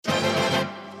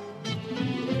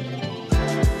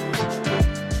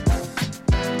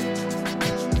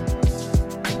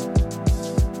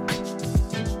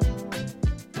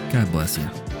bless you.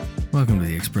 Welcome to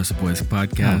the Expresso Boys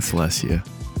podcast. God bless you.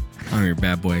 I'm your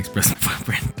bad boy Expresso boy,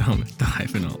 Brandon Thomas,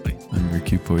 definitely. I'm your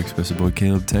cute boy, Expresso boy,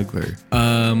 Caleb Tegler.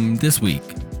 This week,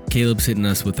 Caleb's hitting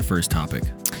us with the first topic.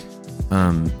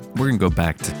 We're gonna go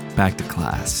back to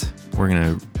class. We're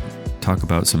gonna talk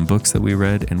about some books that we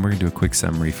read, and we're gonna do a quick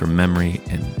summary from memory.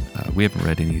 And we haven't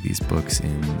read any of these books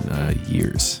in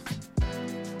years,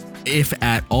 if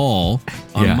at all,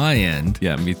 on my end.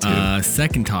 Yeah, me too.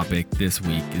 Second topic this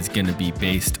week is going to be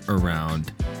based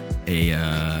around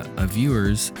a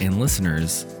viewers and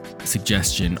listeners'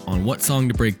 suggestion on what song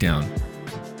to break down.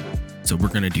 So we're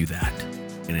going to do that,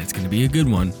 and it's going to be a good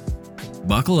one.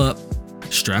 Buckle up,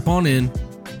 strap on in.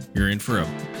 You're in for a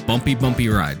bumpy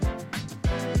ride.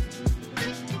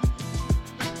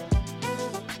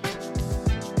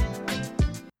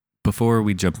 Before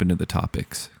we jump into the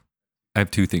topics, I have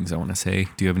two things I want to say.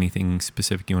 Do you have anything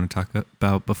specific you want to talk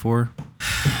about before?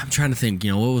 I'm trying to think,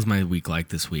 what was my week like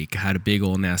this week? I had a big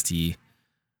old nasty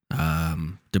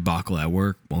debacle at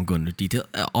work. Won't go into detail.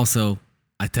 Also,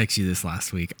 I texted you this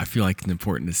last week. I feel like it's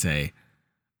important to say,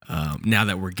 now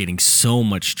that we're getting so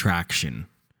much traction.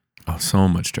 Oh, so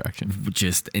much traction.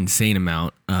 Just insane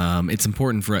amount. It's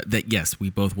important for that. Yes, we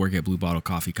both work at Blue Bottle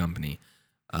Coffee Company.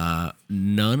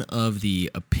 None of the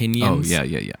opinions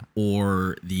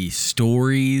or the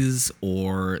stories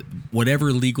or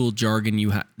whatever legal jargon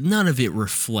you have, none of it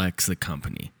reflects the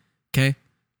company. Okay?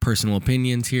 Personal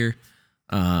opinions here.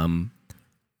 I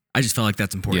just felt like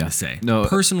that's important to say. No,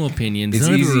 personal opinions,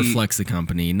 none of it reflects the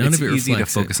company. None of it reflects it. It's easy to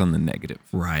focus on the negative.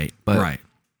 Right. But right.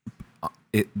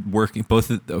 We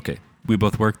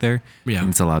both work there. Yeah. And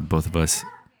it's allowed both of us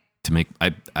to make,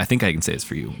 I think I can say it's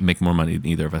for you, make more money than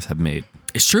either of us have made.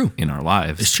 It's true. In our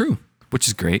lives. It's true. Which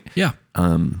is great. Yeah.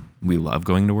 We love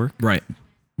going to work. Right.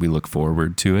 We look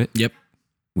forward to it. Yep.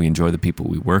 We enjoy the people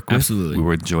we work with. Absolutely.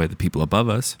 We enjoy the people above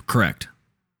us. Correct.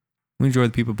 We enjoy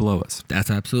the people below us. That's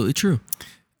absolutely true.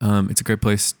 It's a great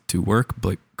place to work,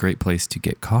 but great place to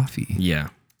get coffee. Yeah.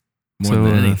 More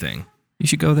than anything. You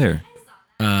should go there.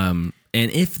 And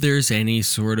if there's any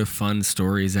sort of fun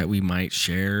stories that we might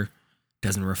share,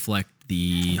 doesn't reflect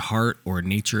the heart or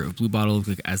nature of Blue Bottle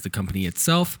as the company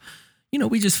itself,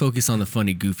 we just focus on the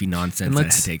funny, goofy nonsense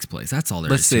that takes place. That's all there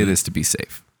is. Let's say this to be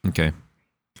safe. Okay.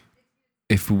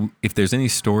 If there's any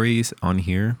stories on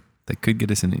here that could get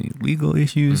us in any legal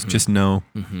issues, just know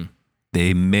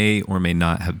they may or may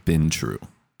not have been true.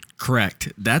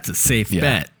 Correct. That's a safe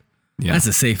bet. Yeah. That's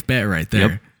a safe bet right there.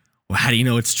 Yep. Well, how do you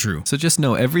know it's true? So just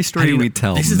know every story we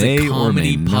tell may or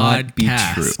may not be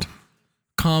true.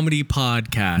 Comedy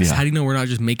podcast. Yeah. How do you know we're not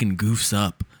just making goofs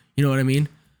up? You know what I mean?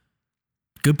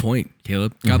 Good point,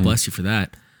 Caleb. God bless you for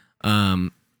that.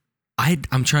 I'm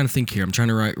trying to think here. I'm trying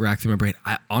to rack through my brain.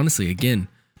 I honestly, again,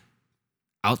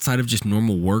 outside of just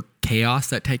normal work chaos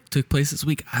that took place this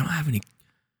week, I don't have any.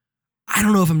 I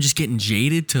don't know if I'm just getting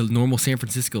jaded to normal San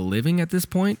Francisco living at this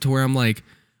point, to where I'm like,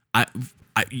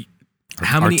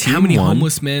 how many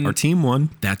homeless men? Our team won.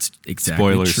 That's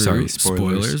exactly true. Sorry,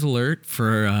 spoilers alert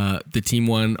for the team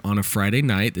won on a Friday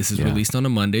night. This is released on a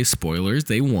Monday. Spoilers,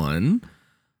 they won.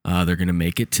 They're going to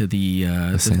make it to the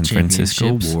San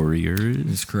Francisco Warriors.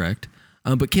 That's correct.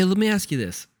 But Caleb, let me ask you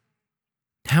this: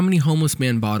 how many homeless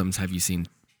man bottoms have you seen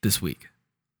this week?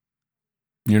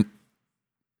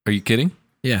 Are you kidding?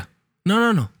 Yeah.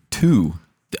 No. 2.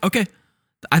 Okay,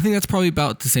 I think that's probably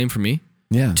about the same for me.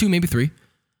 Yeah. 2, maybe 3.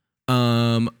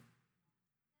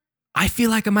 I feel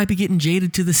like I might be getting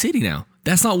jaded to the city now.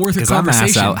 That's not worth a conversation.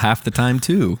 Because I'm ass out half the time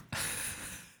too.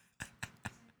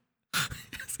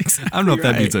 Exactly I don't know if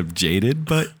that means I'm jaded,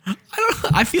 but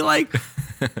I feel like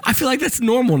that's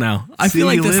normal now. I feel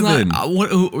like that's not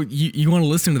what you want to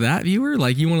listen to that, viewer.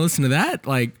 Like, you want to listen to that?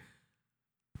 Like,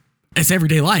 it's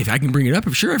everyday life. I can bring it up.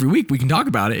 I'm sure every week we can talk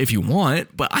about it if you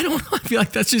want, but I don't know. I feel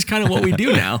like that's just kind of what we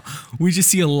do now. We just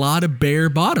see a lot of bare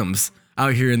bottoms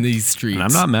out here in these streets. And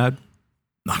I'm not mad.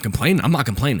 Not complaining. I'm not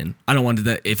complaining. I don't want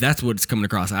to. If that's what it's coming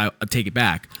across, I take it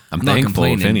back. I'm thankful,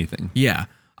 if anything. Yeah,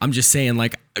 I'm just saying,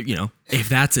 like, if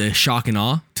that's a shock and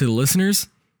awe to the listeners,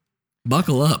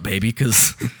 buckle up, baby,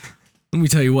 because let me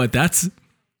tell you what, that's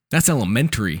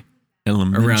elementary.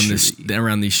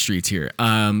 Around these streets here.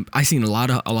 I seen a lot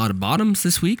of bottoms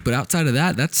this week, but outside of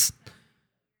that, that's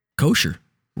kosher.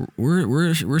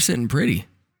 We're sitting pretty.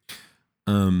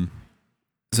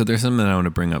 So there's something I want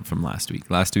to bring up from last week.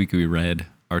 Last week we read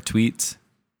our tweets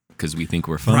because we think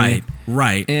we're funny.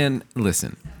 Right. And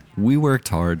listen, we worked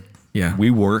hard. Yeah.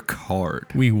 We work hard.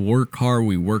 We worked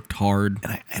hard.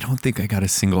 And I don't think I got a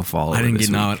single follower. I didn't get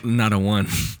not a one.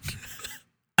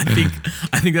 I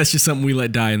think that's just something we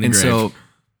let die in the grave. And so,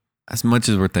 as much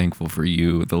as we're thankful for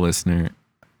you, the listener,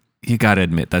 You got to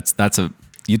admit,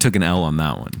 you took an L on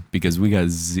that one because we got,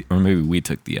 or maybe we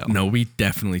took the L. No, we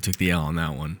definitely took the L on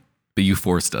that one. But you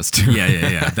forced us to.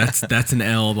 Yeah. That's an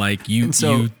L. Like you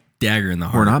dagger in the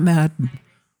heart. We're not mad.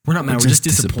 We're just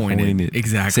disappointed.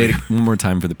 Exactly. Say it one more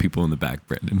time for the people in the back,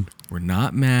 Brendan. We're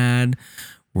not mad.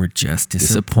 We're just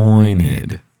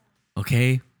disappointed.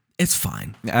 Okay? It's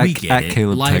fine. We get it.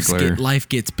 Caleb Life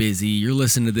gets busy. You're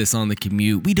listening to this on the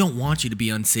commute. We don't want you to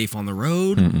be unsafe on the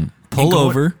road. Mm-mm. Pull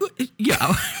over.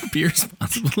 Yeah. Be a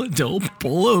responsible adult.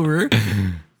 Pull over.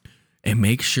 And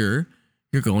make sure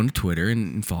you're going to Twitter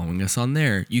and following us on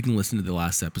there. You can listen to the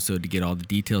last episode to get all the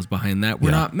details behind that.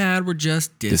 We're not mad. We're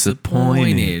just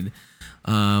disappointed.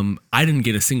 I didn't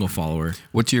get a single follower.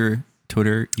 What's your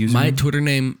Twitter username? My Twitter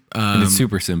name. And it's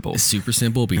super simple. It's super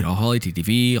simple. Beat All Holly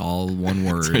TTV, all one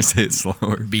word. Sorry, say it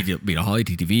slower. Beat All Holly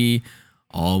TTV,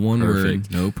 all one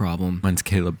word. No problem. Mine's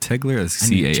Caleb Tegler. That's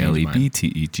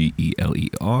CALEBTEGELER.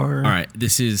 All right.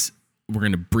 We're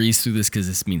going to breeze through this because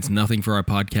this means nothing for our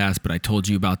podcast, but I told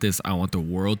you about this. I want the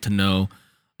world to know.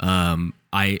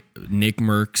 Nick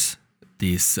Merckx,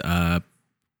 this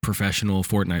professional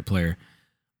Fortnite player,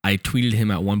 I tweeted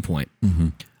him at one point. Mm-hmm.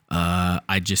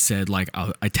 I just said, like,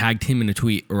 I tagged him in a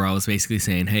tweet where I was basically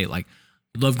saying, hey, like,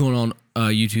 love going on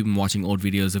YouTube and watching old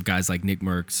videos of guys like Nick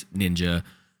Merckx, Ninja,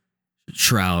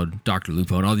 Shroud, Dr.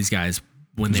 Lupo, and all these guys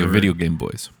when they were video game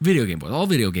boys. All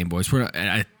video game boys.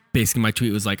 Basically, my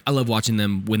tweet was like, I love watching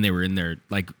them when they were in there,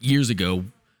 like, years ago,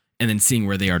 and then seeing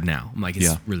where they are now. I'm like,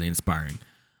 it's really inspiring.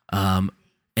 And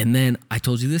then I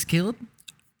told you this, Caleb.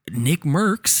 Nick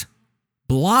Merckx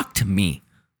blocked me.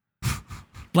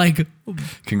 Like,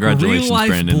 congratulations,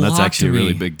 Brandon. That's actually a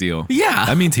really big deal. Yeah.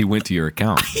 That means he went to your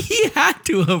account. He had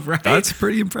to have, right? That's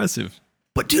pretty impressive.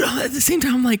 But, dude, at the same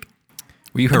time, I'm like,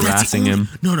 were you harassing him?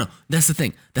 No. That's the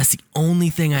thing. That's the only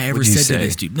thing I ever said to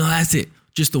this dude. No, that's it.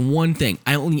 Just the one thing.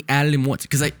 I only added him once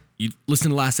because you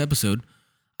listened to the last episode.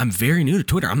 I'm very new to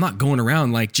Twitter. I'm not going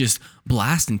around like just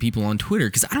blasting people on Twitter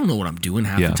because I don't know what I'm doing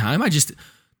half the time. I just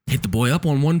hit the boy up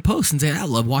on one post and say, I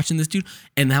love watching this dude.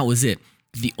 And that was it.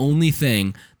 The only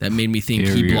thing that made me think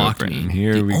he blocked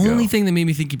me. The only thing that made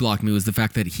me think he blocked me was the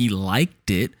fact that he liked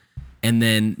it and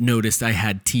then noticed I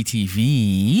had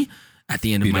TTV at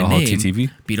the end of my name.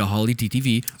 Beat a Holly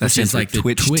TTV, which is like the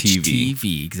Twitch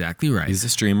TV. Exactly right. He's a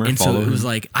streamer. And so it was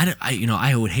like,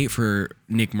 I would hate for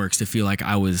Nick Merckx to feel like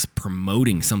I was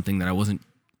promoting something that I wasn't,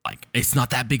 like, it's not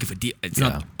that big of a deal. It's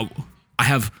not, I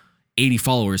have 80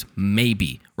 followers,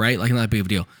 maybe, right? Like, not that big of a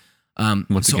deal.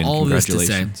 Once again, all of this to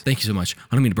say, thank you so much.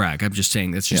 I don't mean to brag. I'm just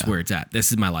saying that's just where it's at.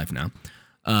 This is my life now.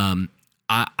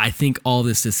 I think all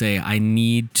this to say, I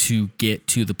need to get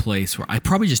to the place where I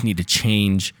probably just need to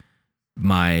change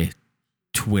my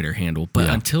Twitter handle. But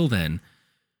until then,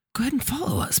 go ahead and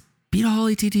follow us. Beat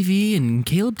Holly TTV and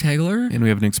Caleb Tegler. And we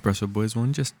have an Expresso Boys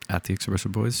one, just at the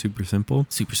Expresso Boys. Super simple.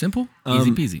 Super simple.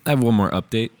 Easy peasy. I have one more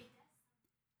update.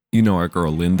 You know our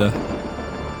girl, Linda.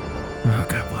 Oh,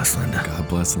 God bless Linda. God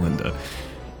bless Linda.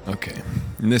 Okay.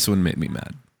 And this one made me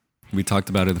mad. We talked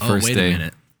about it the first day. Wait a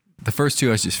minute. The first two,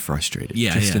 I was just frustrated.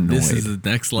 Yeah, just annoyed. This is the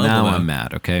next level. Now I'm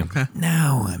mad, okay?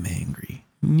 Now I'm angry.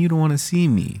 You don't want to see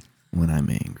me when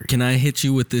I'm angry. Can I hit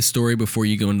you with this story before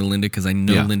you go into Linda? Because I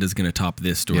know Linda's going to top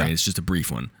this story. It's just a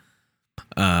brief one.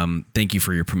 Thank you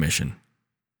for your permission.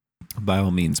 By all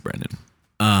means, Brendan.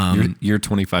 You're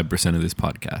 25% of this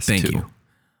podcast. Thank you.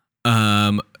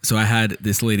 So I had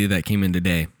this lady that came in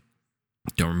today.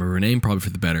 Don't remember her name, probably for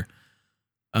the better.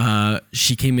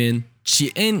 She came in.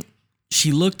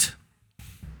 She looked.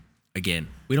 Again,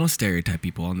 we don't stereotype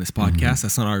people on this podcast. Mm-hmm.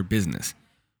 That's not our business.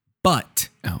 But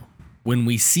when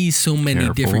we see so many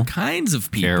different kinds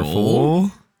of people,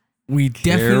 we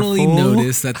definitely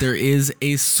notice that there is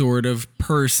a sort of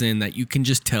person that you can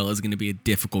just tell is going to be a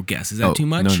difficult guess. Is that too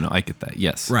much? No, I get that.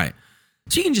 Yes. Right.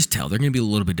 So you can just tell they're going to be a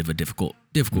little bit of a difficult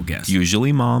guess.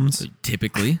 Usually moms.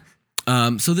 Typically.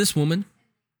 So this woman,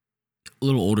 a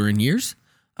little older in years,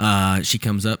 she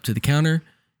comes up to the counter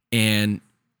and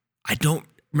I don't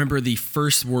remember the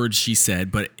first words she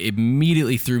said, but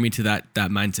immediately threw me to that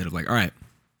mindset of like, all right,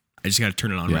 I just got to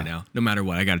turn it on right now. No matter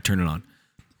what, I got to turn it on.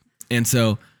 And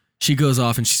so she goes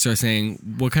off and she starts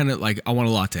saying, what kind of, like, I want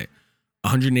a latte.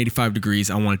 185 degrees.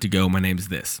 I want it to go. My name is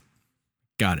this.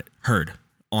 Got it. Heard.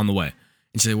 On the way.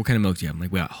 And she said, what kind of milk do you have? I'm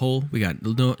like, we got whole, we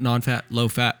got non-fat,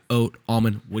 low-fat, oat,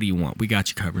 almond. What do you want? We got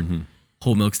you covered. Mm-hmm.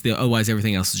 Whole milk's otherwise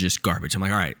everything else is just garbage. I'm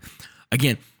like, all right.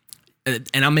 Again,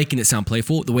 and I'm making it sound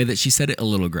playful. The way that she said it, a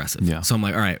little aggressive. Yeah. So I'm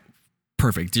like, all right,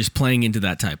 perfect. Just playing into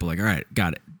that type of like, all right,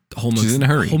 got it. Whole milk's, she's in a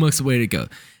hurry. Whole milk's the way to go.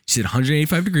 She said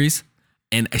 185 degrees.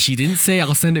 And she didn't say,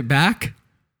 I'll send it back.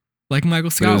 like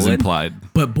Michael Scott It was would. implied.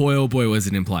 But boy, oh boy, was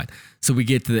it implied. So we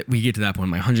get to that point.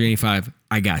 I'm like 185.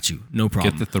 I got you. No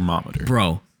problem. Get the thermometer.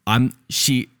 Bro, my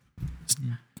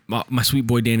sweet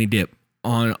boy Danny Dip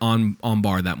on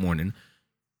bar that morning,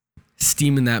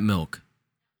 steaming that milk,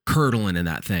 curdling in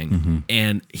that thing.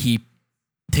 And he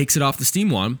takes it off the steam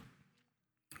wand.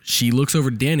 She looks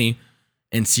over to Danny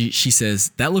and she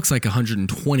says, that looks like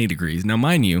 120 degrees. Now,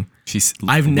 mind you,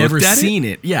 I've never seen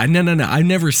it. Yeah, no. I've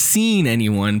never seen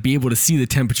anyone be able to see the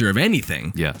temperature of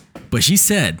anything. Yeah. But she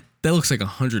said, that looks like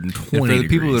 120 For the degrees.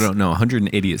 people who don't know,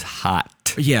 180 is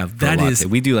hot. Yeah, that is.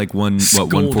 We do like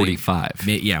 145.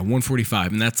 Yeah,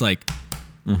 145. And that's like,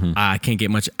 I can't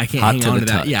get much. I can't Hot hang to on the to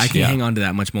that. touch, Yeah, I can't hang on to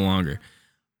that much more longer.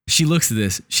 She looks at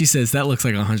this. She says, that looks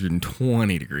like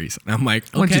 120 degrees. And I'm like,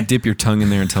 okay. Why don't you dip your tongue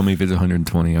in there and tell me if it's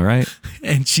 120, all right?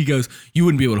 And she goes, you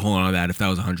wouldn't be able to hold on to that if that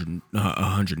was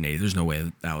 180. There's no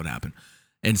way that would happen.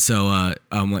 And so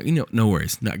I'm like, no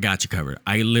worries. Got you covered.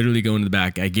 I literally go into the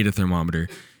back. I get a thermometer.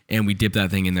 And we dip that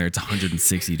thing in there. It's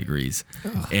 160 degrees.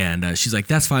 Ugh. And she's like,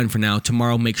 that's fine for now.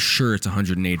 Tomorrow, make sure it's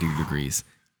 180 degrees.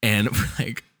 And we're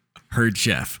like, heard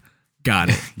chef. Got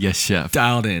it. Yes, chef.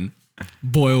 Dialed in.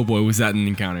 Boy, oh boy, was that an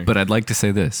encounter. But I'd like to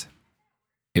say this.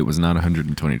 It was not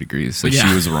 120 degrees, so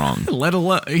she was wrong.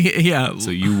 Yeah. So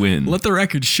you win. Let the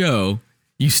record show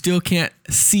you still can't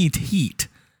seat heat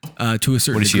to a certain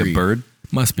degree. What is she, a bird?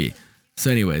 Must be.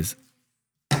 So anyways.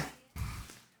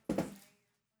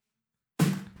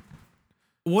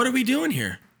 What are we doing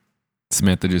here?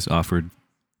 Samantha just offered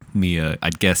me a,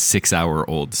 I'd guess,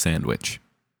 6-hour-old sandwich.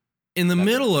 In the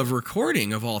middle of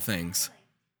recording, of all things.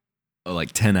 A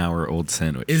 10-hour-old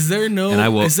sandwich. Is there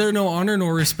no honor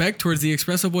nor respect towards the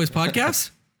Expresso Boys podcast?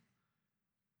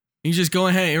 You just go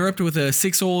ahead and interrupt with a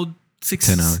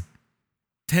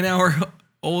 10-hour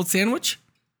old sandwich?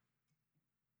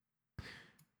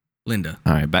 Linda.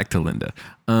 All right, back to Linda.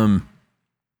 So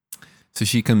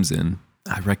she comes in.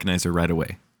 I recognize her right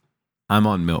away. I'm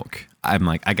on milk. I'm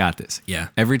like, I got this. Yeah.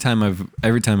 Every time I've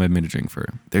made a drink for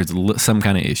her, there's some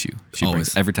kind of issue. She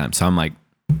brings every time. So I'm like,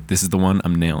 this is the one.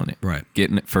 I'm nailing it. Right.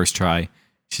 Getting it first try.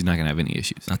 She's not gonna have any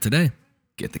issues. Not today.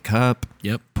 Get the cup.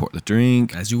 Yep. Pour the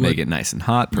drink. As you would. Make it nice and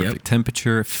hot. Perfect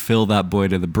temperature. Fill that boy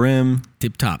to the brim.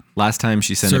 Tip top. Last time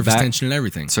she sent it back. Surface tension and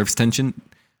everything. Surface tension.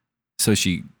 So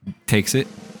she takes it.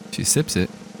 She sips it.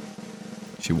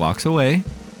 She walks away.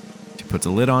 She puts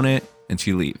a lid on it. And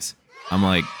she leaves. I'm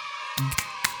like,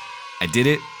 I did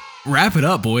it. Wrap it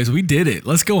up, boys. We did it.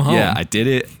 Let's go home. Yeah, I did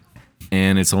it.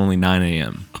 And it's only 9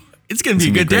 a.m. It's going to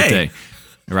be a good day.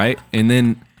 Right? And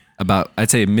then about, I'd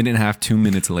say a minute and a half, 2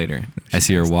 minutes later, I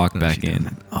see her walk back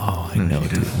in. Oh, I know,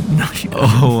 dude. No, she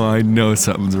doesn't. Oh, I know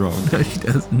something's wrong. No, she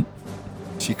doesn't.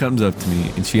 She comes up to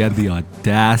me and she had the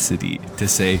audacity to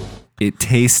say, it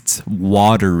tastes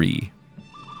watery.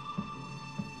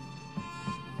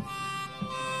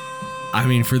 I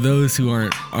mean, for those who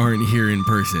aren't here in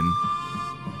person,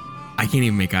 I can't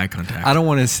even make eye contact. I don't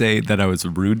want to say that I was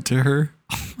rude to her,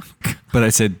 but I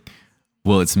said,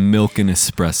 well, it's milk and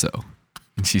espresso.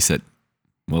 And she said,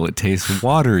 well, it tastes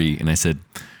watery. And I said,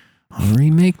 I'll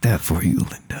remake that for you,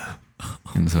 Linda.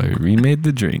 And so I remade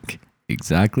the drink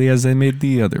exactly as I made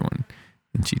the other one.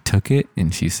 And she took it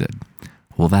and she said,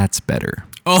 well, that's better.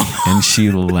 Oh. And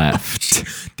she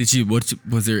left. Did she?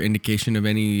 Was there indication of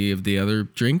any of the other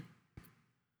drink?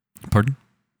 Pardon?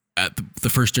 The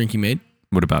first drink you made?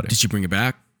 What about it? Did she bring it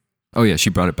back? Oh, yeah. She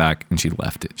brought it back and she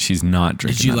left it. She's not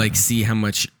drinking. Did you see how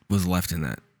much was left in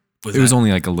that? It was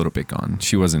only a little bit gone.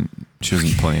 She wasn't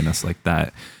playing us like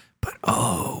that. But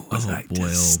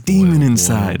steaming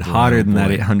inside, hotter than that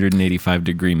 185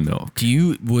 degree milk.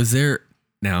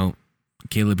 Now,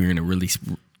 Caleb, you're in a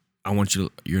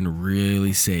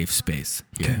really safe space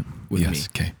here with me.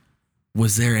 Okay.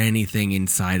 Was there anything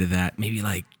inside of that? Maybe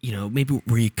maybe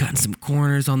were you cutting some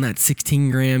corners on that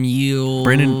 16-gram yield?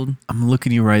 Brandon, I'm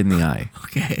looking you right in the eye.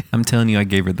 Okay. I'm telling you, I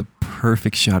gave her the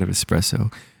perfect shot of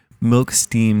espresso. Milk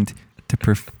steamed to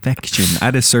perfection. I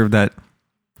would have served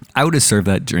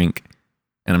that drink,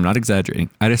 and I'm not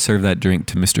exaggerating, I'd have served that drink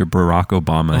to Mr. Barack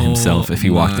Obama himself if he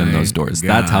walked in those doors.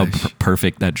 Gosh. That's how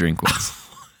perfect that drink was.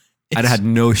 I'd have had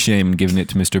no shame giving it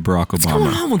to Mr. Barack Obama. What's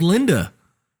going on with Linda?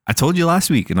 I told you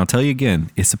last week, and I'll tell you again,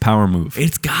 it's a power move.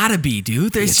 It's gotta be,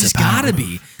 dude. There's just gotta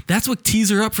be. That's what tees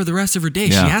her up for the rest of her day.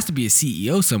 Yeah. She has to be a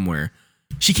CEO somewhere.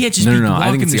 She can't just be walking I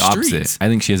think it's the streets. opposite. I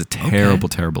think she has a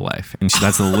terrible life, and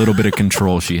that's a little bit of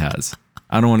control she has.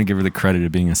 I don't want to give her the credit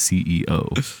of being a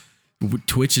CEO.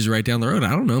 Twitch is right down the road.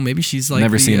 I don't know. Maybe she's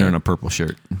never seen her in a purple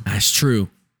shirt. That's true.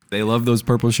 They love those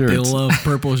purple shirts. They love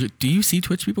purple shirts. Do you see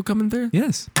Twitch people coming there?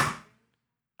 Yes.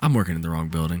 I'm working in the wrong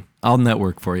building. I'll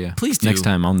network for you. Please do. Next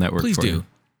time I'll network for you. Please do.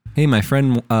 Hey, my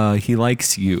friend, he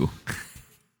likes you.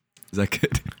 Is that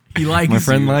good? He likes my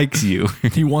friend you. likes you.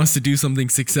 He wants to do something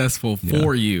successful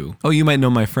for you. Oh, you might know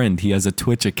my friend. He has a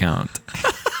Twitch account.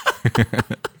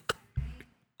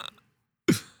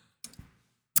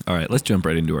 All right, let's jump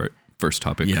right into our first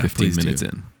topic. Yeah, 15 minutes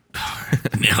in.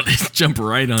 Now let's jump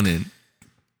right on in.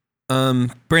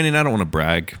 Brandon, I don't want to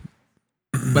brag,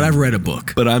 but I've read a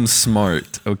book. But I'm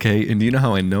smart, okay? And do you know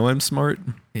how I know I'm smart?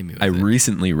 I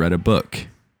recently read a book.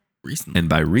 Recently? And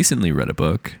by recently read a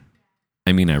book,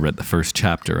 I mean I read the first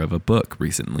chapter of a book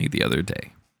recently the other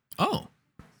day. Oh.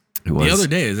 It was, the other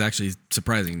day is actually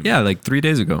surprising to me. Yeah, like 3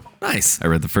 days ago. Nice. I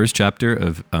read the first chapter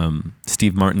of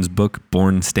Steve Martin's book,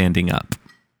 Born Standing Up.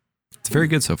 It's very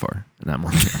good so far. And I'm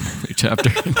only on the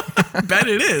chapter. I bet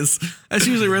it is. That's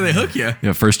usually where they hook you.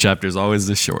 Yeah, first chapter is always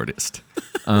the shortest.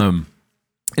 And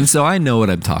so I know what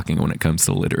I'm talking when it comes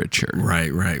to literature.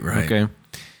 Right. Okay.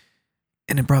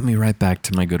 And it brought me right back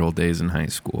to my good old days in high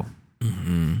school.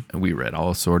 Mm-hmm. And we read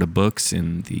all sort of books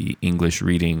in the English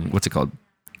reading, what's it called?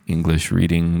 English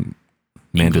reading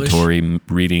mandatory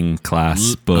reading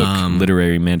class book.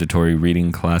 Literary mandatory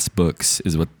reading class books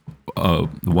is what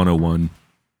 101.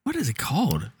 What is it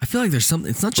called? I feel like there's something.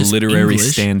 It's not just literary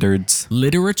English. Standards.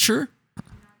 Literature?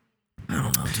 I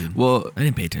don't know, dude. Well, I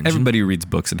didn't pay attention. Everybody reads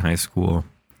books in high school.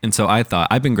 And so I thought,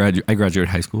 I graduated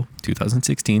high school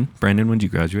 2016. Brandon, when did you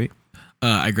graduate?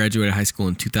 I graduated high school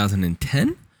in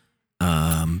 2010.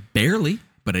 Barely,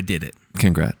 but I did it.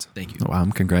 Congrats. Thank you. Wow,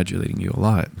 I'm congratulating you a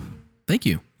lot. Thank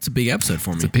you. It's a big episode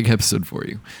for me. It's a big episode for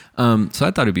you. So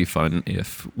I thought it'd be fun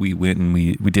if we went and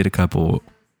we did a couple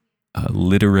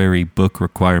literary book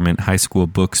requirement high school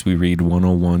books we read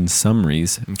 101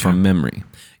 summaries from memory.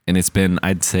 And it's been,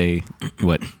 I'd say,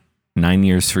 9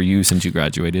 years for you since you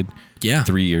graduated. Yeah.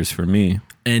 3 years for me.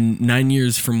 And 9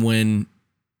 years from when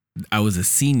I was a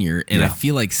senior. And I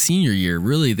feel like senior year,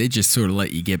 really, they just sort of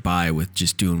let you get by with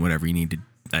just doing whatever you need to.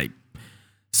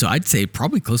 So I'd say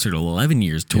probably closer to 11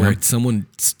 years to where someone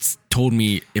told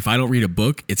me if I don't read a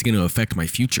book, it's going to affect my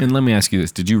future. And let me ask you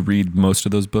this. Did you read most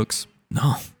of those books?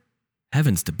 No.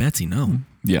 Heavens to Betsy, no.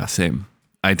 Yeah, same.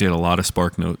 I did a lot of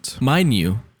Spark Notes. Mind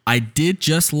you, I did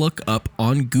just look up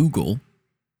on Google.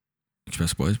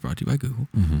 Expresso Boys brought to you by Google.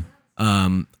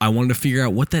 Mm-hmm. I wanted to figure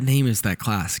out what that name is, that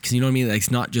class. Because you know what I mean? Like,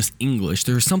 it's not just English.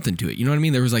 There was something to it. You know what I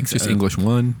mean? There was like... Just English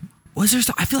 1. Was there?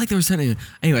 I feel like there was something.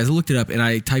 Anyways, I looked it up and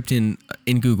I typed in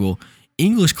Google,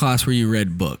 English class where you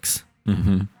read books.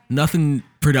 Mm-hmm. Nothing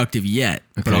productive yet,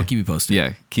 but I'll keep you posted.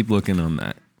 Yeah, keep looking on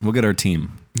that. We'll get our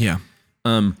team. Yeah.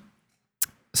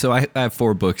 So I have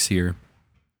 4 books here.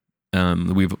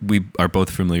 We are both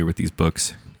familiar with these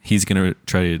books. He's going to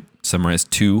try to summarize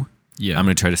 2. Yeah. I'm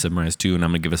going to try to summarize 2, and I'm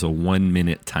going to give us a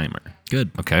 1-minute timer.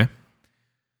 Good. Okay.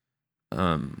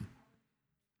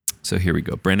 So here we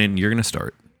go. Brandon, you're going to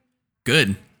start.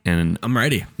 Good. And I'm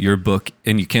ready. Your book,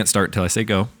 and you can't start till I say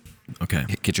go. Okay.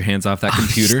 Get your hands off that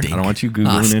computer. Stink. I don't want you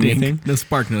Googling anything. No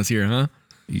Spark Notes here, huh?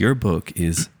 Your book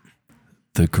is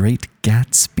The Great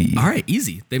Gatsby. All right,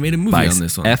 easy. They made a movie on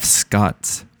this one. F.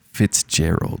 Scott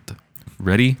Fitzgerald.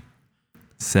 Ready,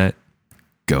 set,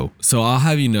 go. So I'll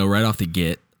have you know right off the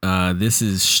get, this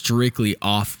is strictly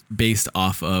based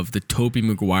off of the Tobey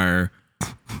Maguire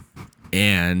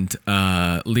and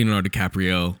Leonardo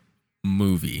DiCaprio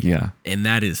movie. Yeah. And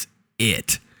that is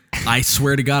it. I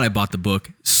swear to God, I bought the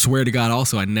book. Swear to God,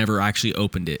 also, I never actually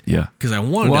opened it. Yeah. Because I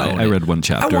wanted to own it. I read one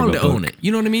chapter. I wanted to own it.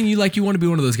 You know what I mean? You want to be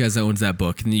one of those guys that owns that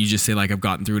book, and you just say, like, I've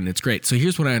gotten through it and it's great. So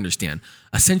here's what I understand.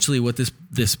 Essentially, what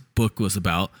this book was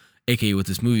about, aka what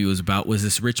this movie was about, was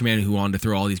this rich man who wanted to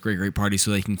throw all these great parties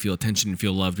so they can feel attention and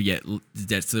feel loved, yet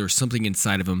there was something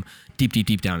inside of him,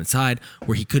 deep down inside,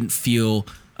 where he couldn't feel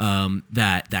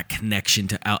that connection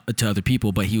to other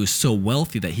people, but he was so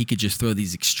wealthy that he could just throw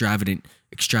these extravagant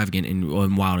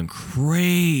and wild and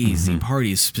crazy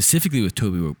parties, specifically with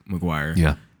Tobey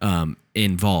Maguire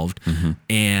involved.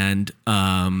 And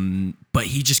but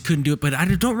he just couldn't do it. But I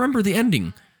don't remember the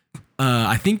ending.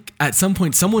 I think at some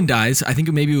point someone dies. I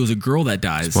think maybe it was a girl that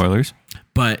dies. Spoilers.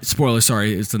 But spoiler,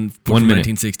 sorry, it's from 1 minute.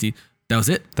 1960. That was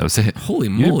it. That was it. Holy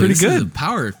moly, You're pretty this good. is a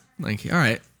power. Like, all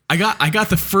right, I got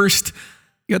the first.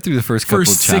 You got through the first couple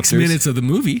 6 chapters. minutes of the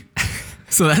movie,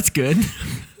 so that's good.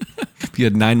 If you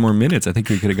had 9 more minutes, I think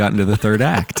we could have gotten to the third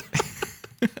act.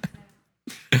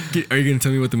 Are you going to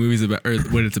tell me what the movie's about or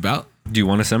what it's about? Do you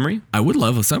want a summary? I would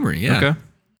love a summary. Yeah. Okay.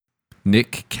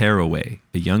 Nick Carraway,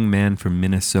 a young man from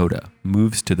Minnesota,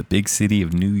 moves to the big city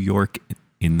of New York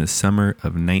in the summer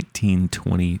of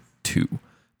 1922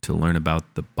 to learn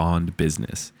about the bond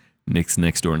business. Nick's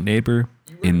next door neighbor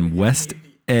in West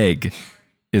Egg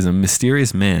is a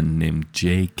mysterious man named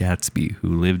Jay Gatsby who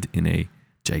lived in a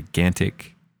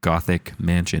gigantic gothic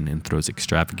mansion and throws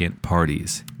extravagant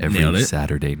parties Nailed every it.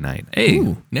 Saturday night. Hey,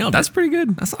 Ooh, nailed that's it. pretty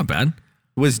good. That's not bad.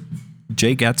 Was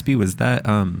Jay Gatsby, was that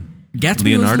Gatsby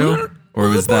Leonardo? Or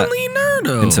was that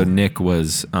Leonardo? And so Nick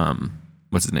was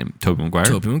what's his name? Tobey Maguire?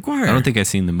 Tobey Maguire. I don't think I've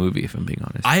seen the movie, if I'm being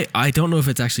honest. I don't know if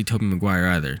it's actually Tobey Maguire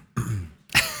either.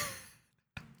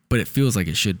 But it feels like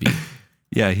it should be.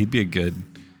 Yeah, he'd be a good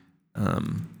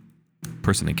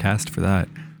person to cast for that.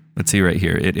 Let's see right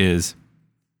here. It is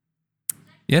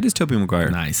Tobey Maguire.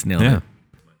 Nice, nailed it.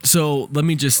 So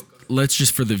let's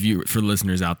just for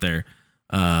listeners out there,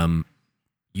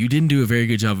 you didn't do a very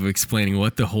good job of explaining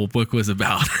what the whole book was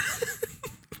about.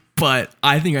 But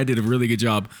I think I did a really good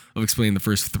job of explaining the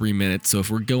first 3 minutes. So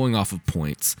if we're going off of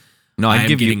points, No, I I'd am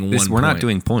give you getting this. 1 We're not point.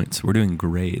 doing points. We're doing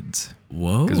grades.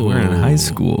 Whoa. Because we're in high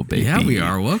school, baby. Yeah, we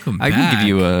are. Welcome I back. can give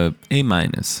you a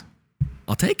A-.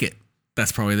 I'll take it.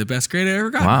 That's probably the best grade I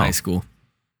ever got Wow. in high school.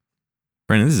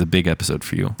 Brandon, this is a big episode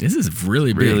for you. This is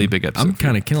really big. Really big episode I'm for you.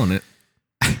 kind of killing it.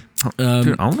 Dude, I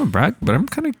don't want to brag, but I'm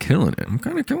kind of killing it. I'm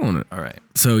kind of killing it. All right.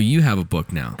 So you have a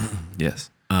book now.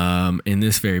 Yes. In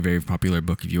this very, very popular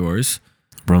book of yours,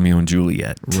 Romeo and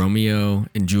Juliet. Romeo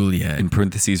and Juliet. In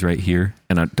parentheses right here,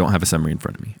 and I don't have a summary in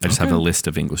front of me. I just have Okay. a list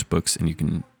of English books, and you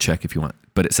can check if you want.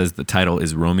 But it says the title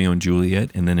is Romeo and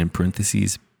Juliet, and then in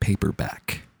parentheses,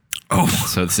 paperback. Oh,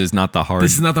 So this is not the hard.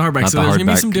 this is not the hardback. not So the there's going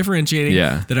to be hardback. some differentiating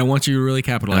that I want you to really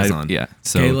capitalize on. Yeah.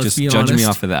 So Okay, let's just be judge me honest.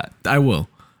 off of that. I will.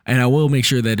 And I will make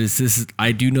sure that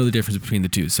I do know the difference between the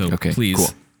two. So Okay, please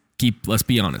cool. let's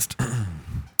be honest.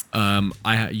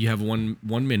 You have 1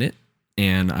 minute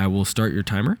and I will start your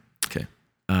timer. Okay.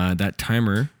 That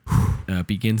timer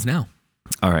begins now.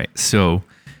 All right. So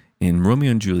in Romeo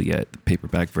and Juliet, the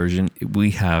paperback version, we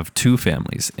have 2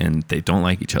 families and they don't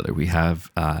like each other. We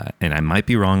have, and I might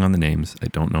be wrong on the names. I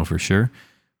don't know for sure.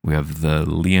 We have the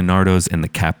Leonardos and the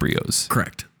Caprios.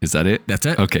 Correct. Is that it? That's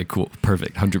it. Okay, cool.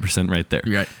 Perfect. 100% right there.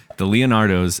 You're right. The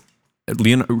Leonardos,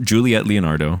 Juliet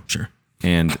Leonardo, Sure.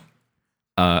 and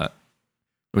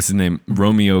what's his name?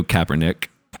 Romeo Kaepernick.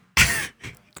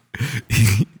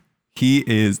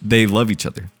 They love each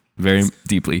other very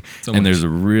deeply. So And much. there's a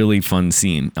really fun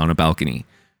scene on a balcony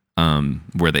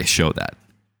where they show that.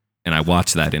 And I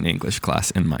watched that in English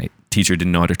class, and my teacher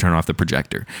didn't know how to turn off the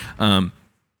projector.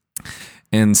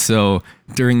 And so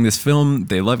during this film,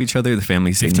 they love each other. The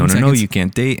family say, 15 no, seconds. you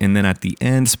can't date. And then at the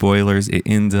end, spoilers, it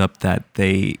ends up that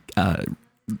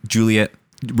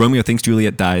Romeo thinks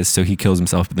Juliet dies, so he kills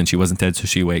himself, but then she wasn't dead, so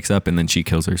she wakes up, and then she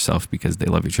kills herself because they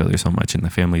love each other so much, and the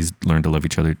families learn to love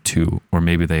each other too, or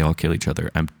maybe they all kill each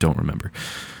other. I don't remember.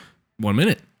 1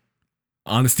 minute.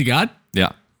 Honest to God,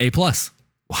 Yeah. A+.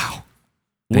 Wow.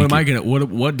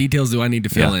 What details do I need to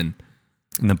fill Yeah. in?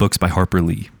 And the book's by Harper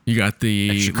Lee. You got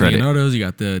the Extra credit. Leonardos, you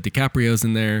got the DiCaprios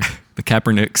in there. The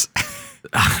Kaepernicks.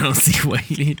 I don't see what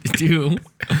you need to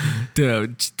do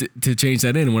to change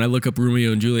that in. When I look up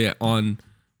Romeo and Juliet on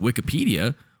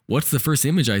Wikipedia, what's the first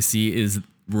image I see is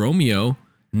Romeo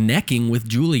necking with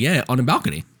Juliet on a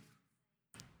balcony.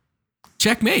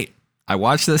 Checkmate. I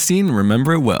watched that scene,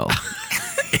 remember it well.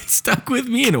 It stuck with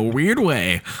me in a weird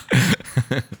way.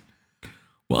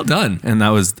 Well done. And that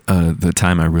was the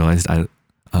time I realized I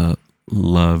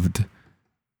loved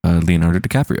Leonardo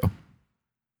DiCaprio.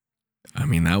 I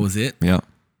mean, that was it. Yeah.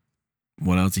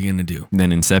 What else are you going to do?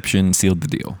 Then Inception sealed the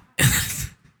deal.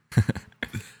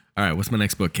 All right, what's my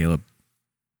next book, Caleb?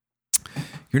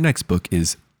 Your next book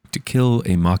is To Kill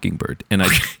a Mockingbird. And I'm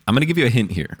going to give you a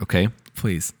hint here, okay?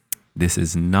 Please. This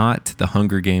is not the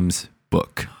Hunger Games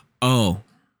book. Oh,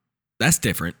 that's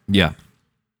different. Yeah.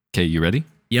 Okay, you ready?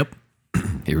 Yep.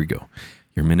 Here we go.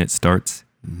 Your minute starts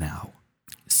now.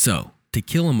 So, To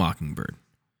Kill a Mockingbird.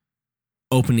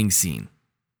 Opening scene.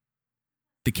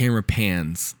 The camera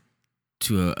pans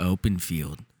to an open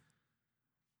field.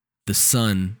 The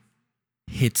sun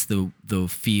hits the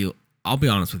field. I'll be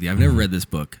honest with you. I've never read this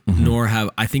book, nor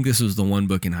have I think this was the one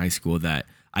book in high school that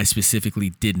I specifically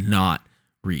did not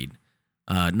read.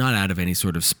 Not out of any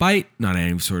sort of spite, not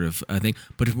any sort of thing.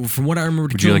 But from what I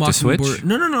remember, Would you like to switch?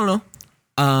 No.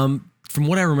 From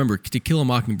what I remember, To Kill a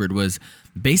Mockingbird was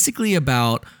basically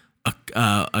about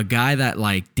a guy that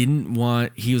like didn't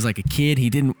want. He was like a kid.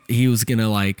 He was gonna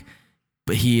like,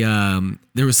 but he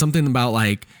there was something about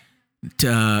like,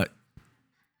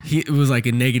 it was like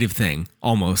a negative thing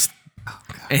almost. Oh,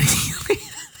 and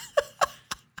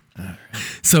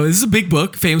so this is a big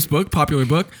book, famous book, popular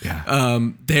book. Yeah.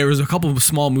 There was a couple of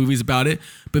small movies about it,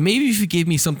 but maybe if you gave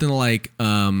me something like,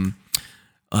 what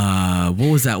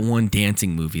was that one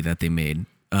dancing movie that they made?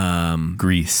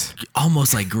 Grease.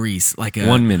 Almost like Grease, like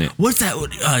 1 minute. What's that?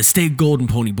 Stay golden,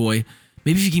 pony boy.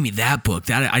 Maybe if you give me that book,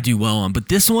 that I do well on. But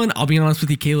this one, I'll be honest with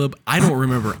you, Caleb, I don't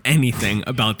remember anything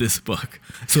about this book.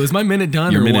 So is my minute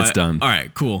done? Your or minute's what? done. All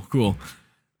right, cool.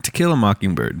 To Kill a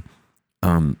Mockingbird.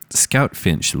 Scout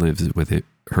Finch lives with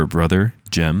her brother,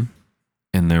 Jem,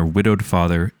 and their widowed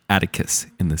father, Atticus,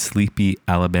 in the sleepy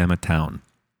Alabama town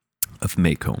of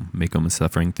Macomb. Macomb is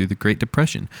suffering through the Great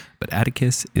Depression, but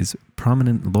Atticus is a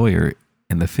prominent lawyer,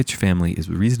 and the Fitch family is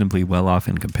reasonably well off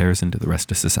in comparison to the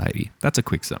rest of society. That's a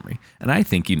quick summary, and I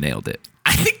think you nailed it.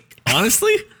 I think,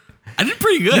 honestly, I did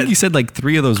pretty good. I think you said like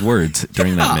 3 of those words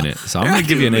during that minute, so I'm going to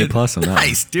give you an A+ on that.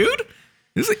 Nice, dude.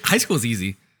 This is like, high school is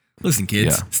easy. Listen,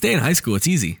 kids, stay in high school. It's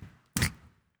easy.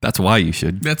 That's why you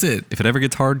should. That's it. If it ever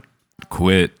gets hard,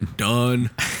 quit. Done.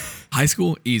 High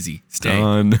school, easy. Stay.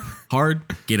 Done. Hard,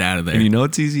 get out of there. And you know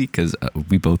it's easy because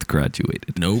we both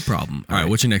graduated. No problem. All right,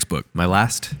 what's your next book? My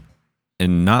last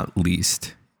and not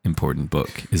least important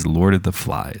book is Lord of the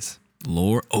Flies.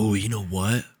 Oh, you know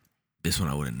what? This one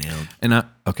I would have nailed. And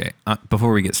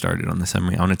before we get started on the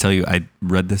summary, I want to tell you I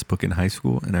read this book in high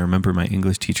school, and I remember my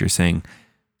English teacher saying,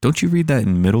 "Don't you read that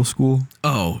in middle school?"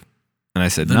 Oh, and I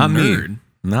said, the "Not nerd. me,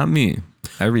 not me.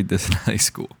 I read this in high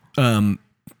school."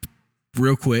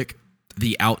 Real quick,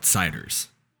 The Outsiders.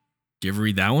 Do you ever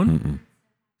read that one? Mm-mm.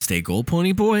 Stay Gold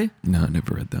Pony Boy. No, I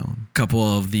never read that one.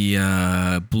 Couple of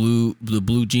the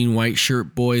blue jean white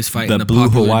shirt boys fighting the Blue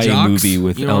popular Hawaii jocks. movie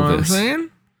with you know Elvis. What I'm saying?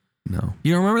 No,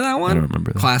 you don't remember that one? I don't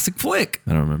remember that. Classic flick.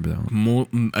 I don't remember that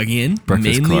one. Again,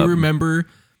 Breakfast mainly Club. remember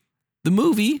the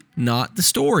movie, not the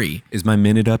story. Is my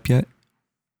minute up yet?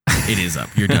 It is up.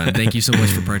 You're done. Thank you so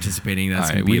much for participating. That's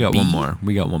all right. We got one more.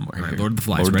 All right, Lord of the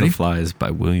Flies. Lord Ready? of the Flies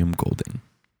by William Golding.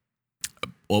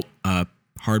 Well,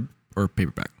 hard or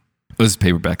paperback? This is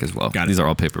paperback as well. Got it. These are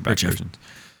all paperback versions.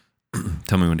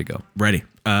 Tell me when to go. Ready.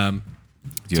 Do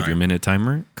you have your minute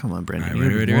timer? Come on, Brandon. All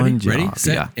right, ready,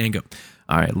 set, and go.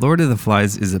 All right. Lord of the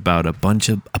Flies is about a bunch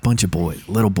of boys,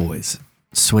 little boys,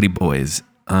 sweaty boys.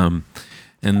 And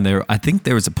I think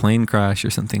there was a plane crash or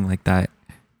something like that.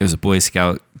 It was a Boy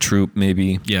Scout troop,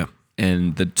 maybe. Yeah.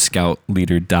 And the scout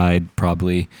leader died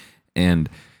probably, and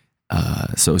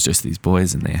so it was just these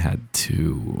boys, and they had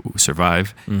to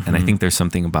survive. Mm-hmm. And I think there's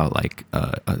something about like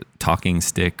a talking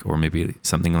stick, or maybe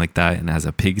something like that, and it has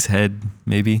a pig's head,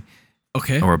 maybe.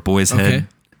 Okay. Or a boy's head.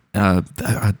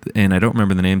 And I don't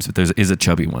remember the names, but there is a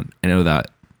chubby one. I know that.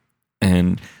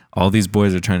 And all these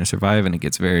boys are trying to survive, and it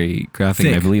gets very graphic.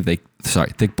 Thick. I believe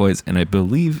thick boys, and I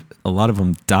believe a lot of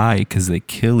them die because they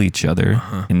kill each other,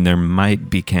 and there might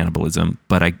be cannibalism.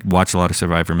 But I watch a lot of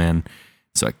Survivor Man,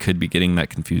 so I could be getting that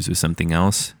confused with something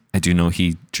else. I do know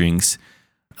he drinks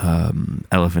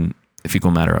elephant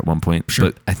fecal matter at one point,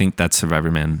 but I think that's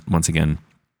Survivor Man once again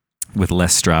with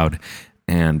Les Stroud.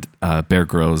 And Bear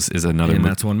Grylls is another. And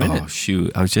that's 1 minute. Oh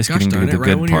shoot! I was just getting to the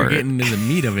good when part. You're getting into the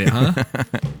meat of it, huh?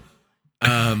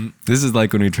 This is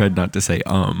like when we tried not to say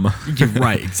You're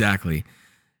right, exactly.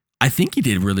 I think you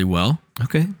did really well.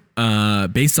 Okay.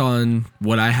 Based on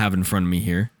what I have in front of me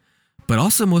here, but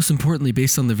also most importantly,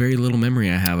 based on the very little memory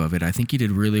I have of it, I think you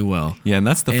did really well. Yeah, and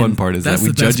that's the fun part is that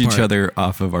we judge each other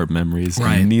off of our memories,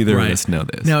 and neither of us know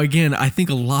this. Now, again, I think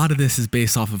a lot of this is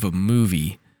based off of a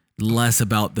movie, less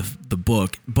about the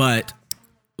book, but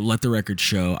let the record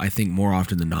show, I think more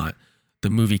often than not, the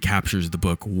movie captures the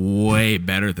book way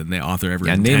better than the author ever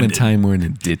intended. Name a time when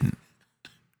it didn't.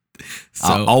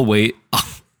 So, I'll wait.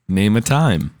 Name a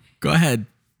time. Go ahead.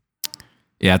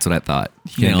 Yeah, that's what I thought.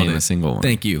 You can't name a single one.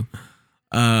 Thank you.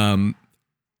 I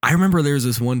remember there was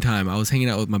this one time I was hanging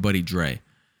out with my buddy Dre,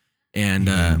 and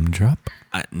name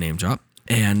drop.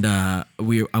 And I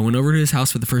went over to his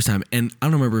house for the first time, and I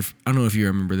don't know if you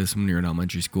remember this when you were in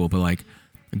elementary school, but like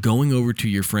going over to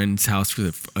your friend's house for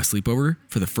a sleepover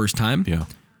for the first time. Yeah,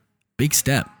 big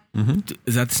step. Mm-hmm.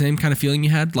 Is that the same kind of feeling you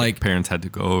had? Like parents had to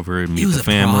go over and meet the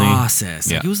family. It was a process.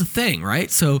 Like, it was a thing,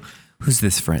 right? So who's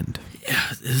this friend?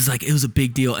 Yeah, it was a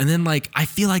big deal. And then like I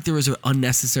feel like there was an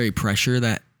unnecessary pressure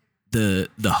that the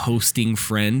hosting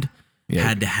friend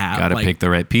had to have. Got to pick the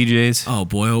right PJs. Oh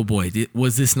boy.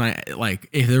 Was this night, like,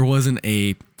 if there wasn't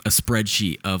a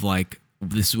spreadsheet of like,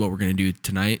 this is what we're going to do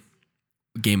tonight,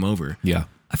 game over. Yeah.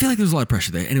 I feel like there was a lot of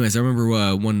pressure there. Anyways, I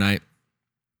remember one night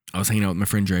I was hanging out with my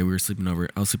friend Dre. I was sleeping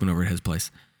over at his place.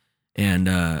 And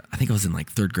I think I was in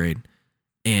like 3rd grade.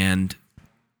 And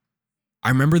I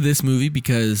remember this movie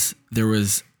because there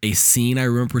was a scene I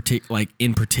remember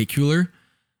in particular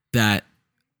that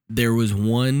there was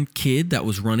one kid that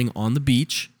was running on the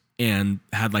beach and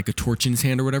had like a torch in his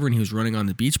hand or whatever, and he was running on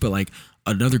the beach, but like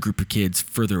another group of kids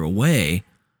further away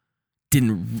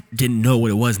didn't know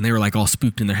what it was, and they were like all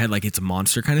spooked in their head like it's a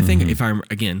monster kind of thing. If I'm,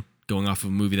 again, going off of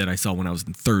a movie that I saw when I was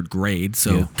in 3rd grade.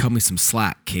 So cut me some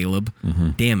slack, Caleb.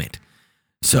 Damn it.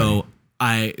 So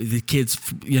the kids,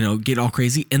 get all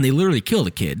crazy, and they literally killed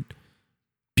a kid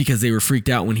because they were freaked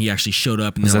out when he actually showed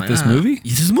up. And is that this movie?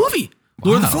 This is a movie.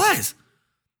 Lord of the Flies.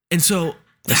 And so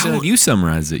you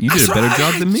summarized it. You did a better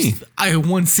job than me. I had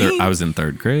one scene. I was in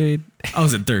 3rd grade. I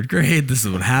was in 3rd grade. This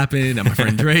is what happened at my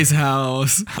friend Dre's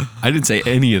house. I didn't say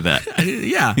any of that.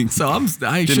 So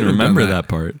I didn't remember that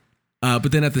part.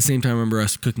 But then at the same time, I remember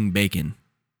us cooking bacon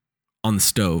on the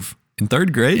stove. In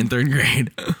 3rd grade? In 3rd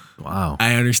grade. Wow.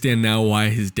 I understand now why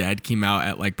his dad came out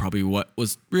at like probably what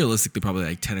was realistically probably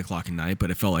like 10 o'clock at night, but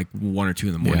it felt like 1 or 2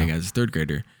 in the morning as a 3rd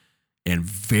grader. And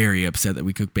very upset that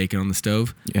we cooked bacon on the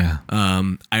stove. Yeah.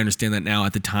 I understand that now.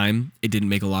 At the time, it didn't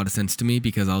make a lot of sense to me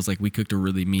because I was like, we cooked a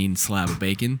really mean slab of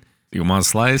bacon. You want a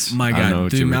slice? My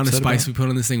God, the amount of spice we put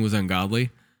on this thing was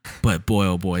ungodly. But boy,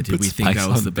 oh boy, did we think that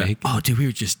was the best. Oh, dude, we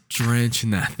were just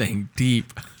drenching that thing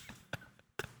deep.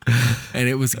 And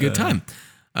it was a good time.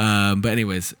 But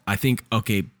anyways, I think,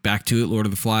 okay, back to it. Lord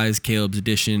of the Flies, Caleb's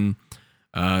edition,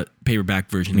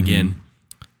 paperback version again.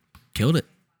 Killed it.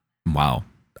 Wow.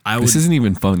 This isn't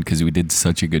even fun because we did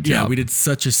such a good job. Yeah, we did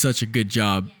such a good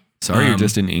job. Sorry, you're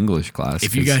just in English class.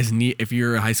 If you guys if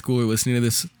you're a high schooler listening to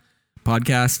this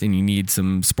podcast and you need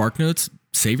some Spark Notes,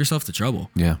 save yourself the trouble.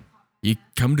 Yeah. You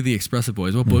come to the Expresso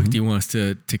Boys. What book do you want us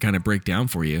to kind of break down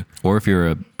for you? Or if you're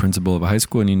a principal of a high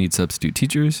school and you need substitute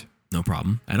teachers. No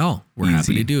problem at all. We're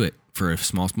happy to do it for a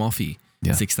small fee.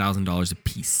 Yeah. $6,000 a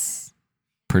piece.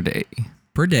 Per day.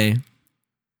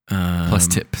 Plus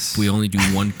tips. We only do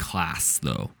one class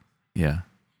though. Yeah.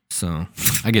 So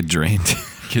I get drained.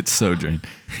 Get so drained.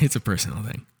 It's a personal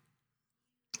thing.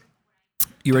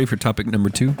 You ready for topic number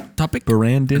 2? Topic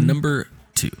Brandon. Number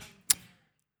 2.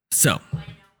 So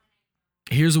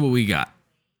here's what we got.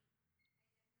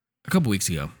 A couple weeks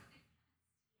ago,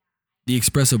 the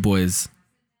Expresso Boys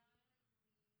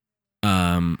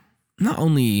not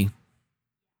only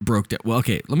broke down. Well,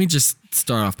 okay, let me just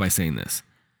start off by saying this.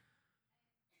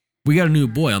 We got a new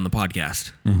boy on the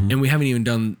podcast, and we haven't even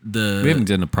done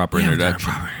a proper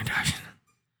introduction.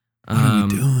 What are you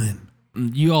doing?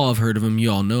 You all have heard of him.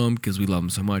 You all know him because we love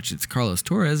him so much. It's Carlos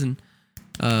Torres, and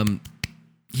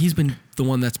he's been the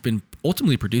one that's been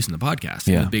ultimately producing the podcast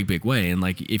in a big way. And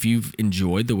like, if you've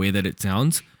enjoyed the way that it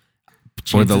sounds,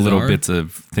 or the little bits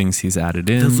of things he's added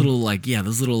in, those little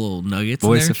nuggets,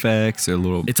 voice effects, or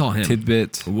little it's all him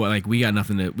tidbits. Like we got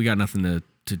nothing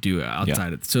to do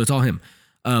outside of it. So it's all him.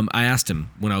 I asked him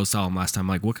when I was saw him last time,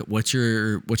 like, what's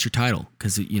your title?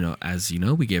 Because as you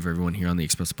know, we give everyone here on the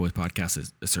Expresso Boys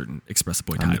podcast a certain Expresso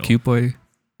Boy title. I'm the cute boy.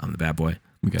 I'm the bad boy.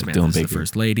 We got Dylan Baker, the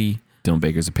first lady. Dylan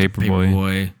Baker's a paper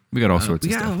boy. We got all sorts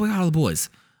of stuff. We got all the boys.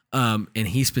 And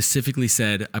he specifically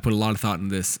said, I put a lot of thought in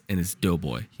this, and it's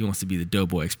Doughboy. He wants to be the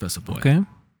Doughboy Expresso Boy. Okay.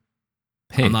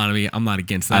 Hey, I'm not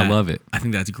against that. I love it. I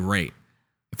think that's great.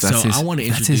 I want to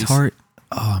introduce. That's his heart.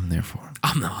 Oh, I'm there for him.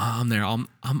 I'm there. I'm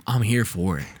here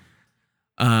for it.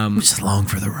 I'm just along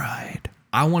for the ride.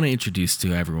 I want to introduce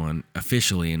to everyone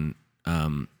officially, and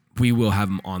we will have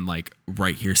him on like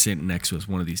right here, sitting next to us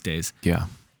one of these days. Yeah.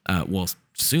 Well,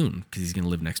 soon because he's gonna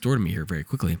live next door to me here very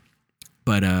quickly.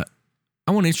 But I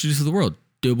want to introduce to the world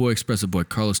Doughboy Expresso Boy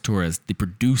Carlos Torres, the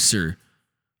producer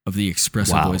of the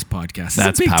Expresso Boys podcast.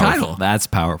 That's a big powerful title. That's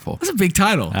powerful. That's a big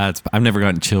title. I've never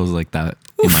gotten chills like that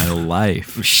in my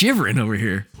life. I'm shivering over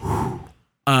here.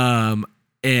 And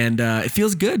it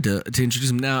feels good to introduce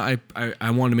him. Now,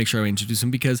 I wanted to make sure I introduce him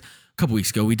because a couple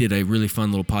weeks ago we did a really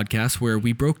fun little podcast where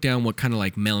we broke down what kind of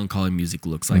like melancholy music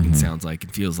looks like and sounds like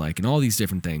and feels like and all these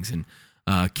different things. And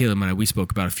Caleb and I, we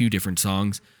spoke about a few different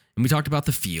songs and we talked about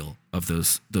the feel of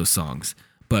those songs.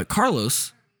 But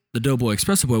Carlos, the Doughboy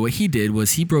Expresso Boy, what he did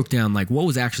was he broke down like what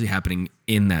was actually happening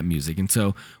in that music. And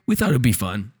so we thought it would be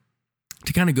fun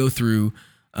to kind of go through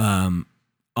on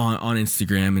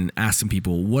Instagram and ask some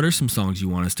people, what are some songs you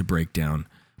want us to break down?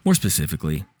 More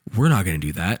specifically, we're not going to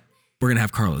do that. We're going to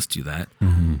have Carlos do that.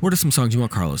 What are some songs you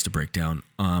want Carlos to break down?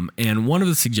 And one of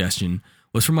the suggestion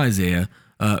was from Isaiah,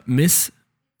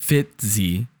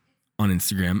 Misfitzey on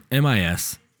Instagram,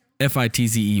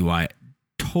 MISFITZEY.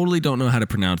 Totally don't know how to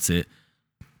pronounce it,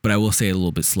 but I will say it a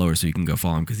little bit slower so you can go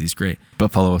follow him because he's great.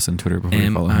 But follow us on Twitter before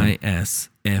you follow him.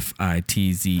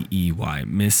 MISFITZEY,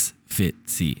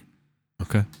 Misfitzey.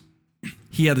 Okay.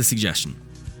 He had the suggestion.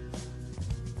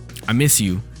 I Miss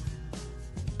You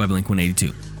by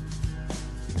Blink-182.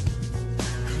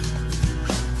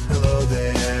 Hello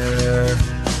there,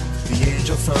 the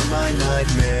angel from my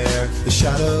nightmare, the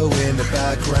shadow in the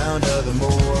background of the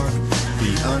moor,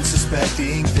 the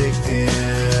unsuspecting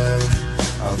victim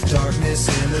of darkness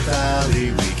in the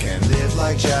valley. We can live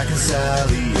like Jack and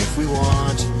Sally if we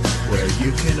want, where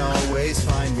you can always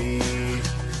find me.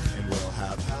 And we'll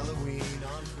have Halloween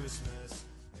on Christmas.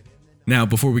 Now,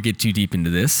 before we get too deep into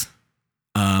this,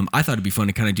 I thought it'd be fun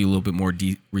to kind of do a little bit more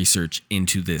research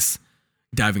into this,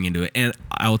 diving into it. And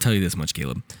I will tell you this much,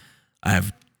 Caleb. I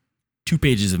have 2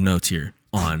 pages of notes here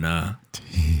on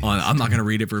I'm not going to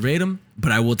read it verbatim,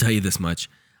 but I will tell you this much.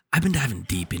 I've been diving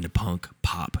deep into punk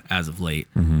pop as of late.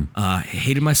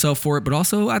 Hated myself for it, but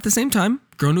also at the same time,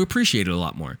 grown to appreciate it a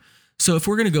lot more. So if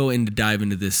we're going to go in to dive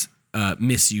into this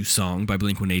Miss You song by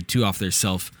Blink-182 off their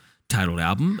self-titled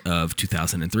album of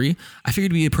 2003, I figured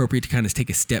it'd be appropriate to kind of take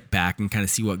a step back and kind of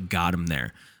see what got them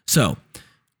there. So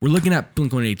we're looking at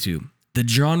Blink-182. The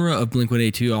genre of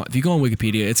Blink-182, if you go on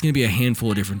Wikipedia, it's going to be a handful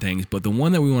of different things, but the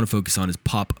one that we want to focus on is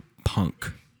pop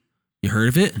punk. You heard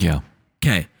of it? Yeah.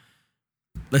 Okay.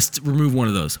 Let's remove one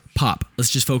of those. Pop. Let's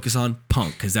just focus on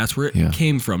punk because that's where it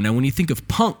came from. Now, when you think of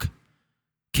punk,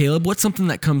 Caleb, what's something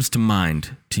that comes to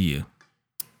mind to you?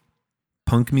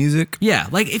 Punk music? Yeah,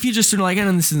 like if you just are like,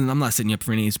 and this isn't, I'm not setting you up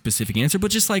for any specific answer,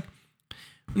 but just like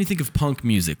when you think of punk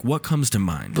music, what comes to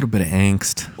mind? A little bit of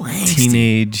angst,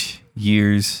 teenage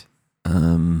years,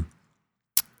 a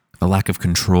lack of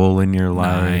control in your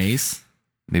life. Nice.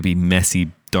 Maybe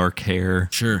messy, dark hair.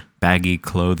 Sure. Baggy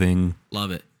clothing.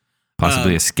 Love it.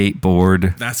 Possibly a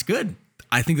skateboard. That's good.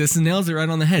 I think this nails it right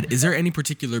on the head. Is there any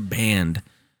particular band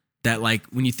that, like,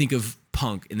 when you think of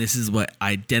punk, and this is what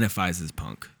identifies as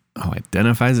punk? Oh,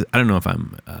 identifies it? I don't know if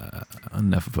I'm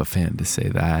enough of a fan to say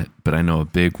that, but I know a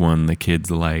big one the kids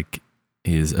like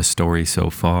is A Story So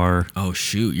Far. Oh,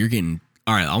 shoot. You're getting...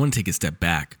 All right, I want to take a step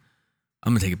back.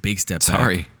 I'm going to take a big step back.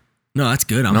 Sorry. No, that's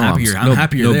good. I'm happy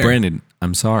you're there. No, Brandon,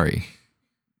 I'm sorry.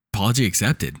 Apology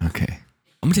accepted. Okay.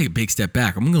 I'm going to take a big step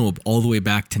back. I'm going to go all the way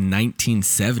back to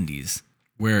 1970s,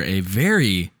 where a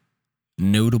very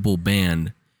notable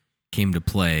band came to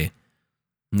play.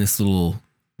 And this little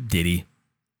ditty,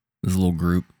 this little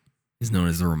group is known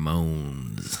as the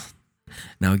Ramones.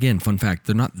 Now, again, fun fact,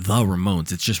 they're not the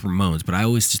Ramones. It's just Ramones. But I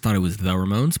always just thought it was the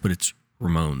Ramones, but it's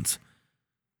Ramones.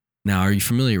 Now, are you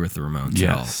familiar with the Ramones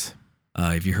yes. at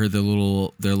all? Have you heard their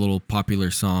little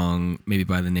popular song, maybe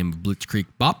by the name of Blitzkrieg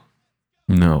Bop?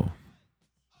 No.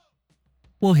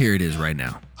 Well, here it is right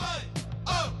now. Let's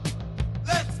go.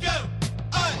 Let's go.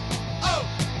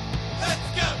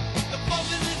 The ball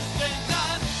is in the straight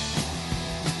line.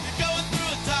 You're going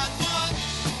through a tight one.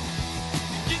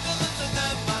 You keep the lips in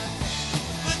their mind.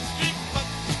 Blitzkrieg Bop.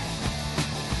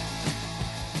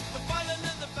 The violin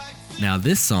in the backseat. Now,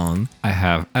 this song...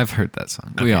 I've heard that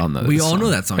song. Okay. We all know that We song. all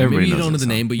know that song. Everybody Maybe you knows don't know that the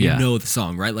name, song. but you know the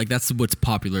song, right? Like, that's what's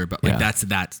popular about, like, that's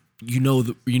you know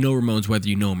Ramones whether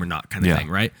you know them or not kind of thing,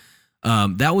 right?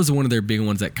 That was one of their big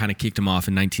ones that kind of kicked them off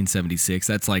in 1976.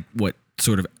 That's like what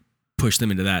sort of pushed them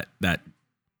into that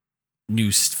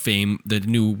new fame, the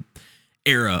new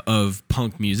era of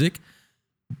punk music.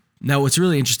 Now, what's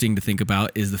really interesting to think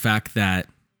about is the fact that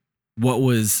what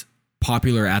was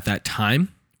popular at that time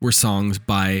were songs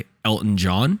by Elton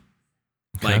John.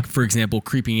 Okay. Like, for example,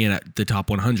 creeping in at the top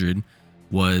 100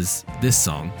 was this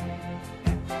song.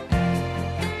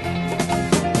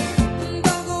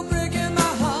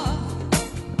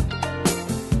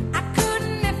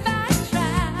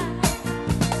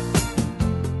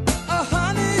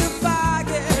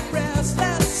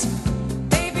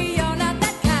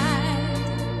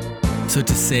 So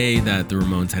to say that the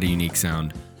Ramones had a unique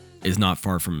sound is not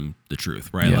far from the truth,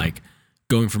 right? Yeah. Like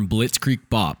going from Blitzkrieg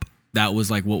Bop, that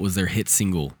was like what was their hit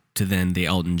single, to then the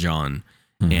Elton John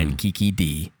and Kiki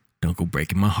D, Don't Go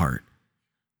Breaking My Heart.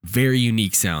 Very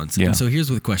unique sounds. Yeah. And so here's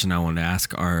the question I wanted to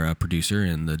ask our producer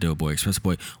and the Doughboy Expresso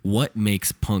Boy. What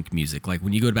makes punk music? Like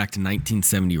when you go back to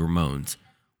 1970 Ramones,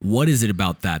 what is it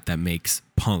about that makes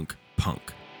punk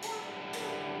punk?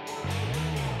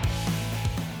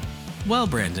 Well,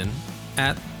 Brandon,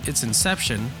 at its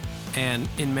inception, and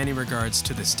in many regards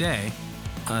to this day,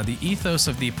 the ethos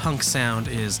of the punk sound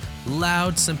is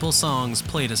loud, simple songs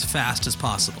played as fast as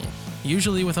possible,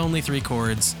 usually with only 3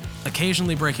 chords,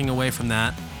 occasionally breaking away from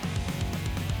that,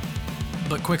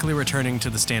 but quickly returning to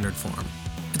the standard form.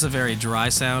 It's a very dry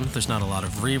sound. There's not a lot of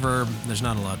reverb. There's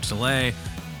not a lot of delay.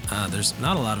 There's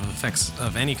not a lot of effects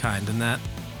of any kind, and that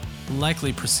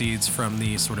likely proceeds from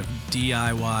the sort of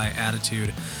DIY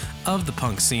attitude of the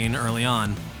punk scene early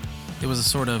on. It was a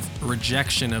sort of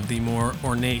rejection of the more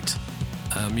ornate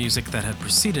music that had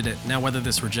preceded it. Now, whether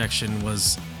this rejection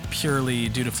was purely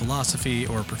due to philosophy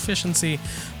or proficiency,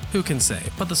 who can say?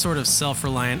 But the sort of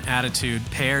self-reliant attitude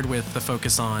paired with the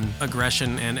focus on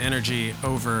aggression and energy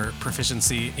over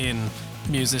proficiency in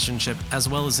musicianship as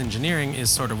well as engineering is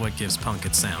sort of what gives punk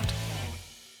its sound.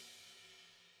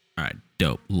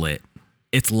 Dope. Lit.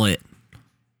 It's lit.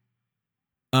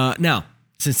 Now,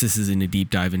 since this isn't a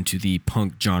deep dive into the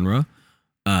punk genre,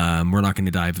 we're not going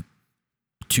to dive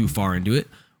too far into it.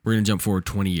 We're going to jump forward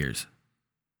 20 years.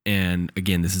 And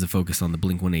again, this is a focus on the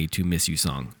Blink-182 Miss You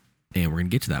song. And we're going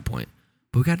to get to that point.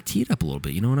 But we got to tee it up a little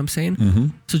bit. You know what I'm saying? Mm-hmm.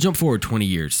 So jump forward 20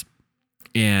 years.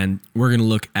 And we're going to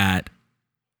look at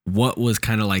what was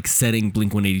kind of like setting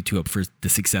Blink-182 up for the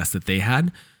success that they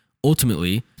had.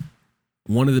 Ultimately,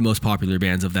 one of the most popular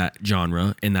bands of that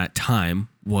genre in that time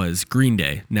was Green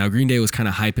Day. Now, Green Day was kind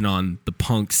of hyping on the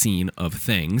punk scene of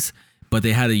things, but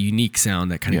they had a unique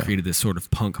sound that kind of created this sort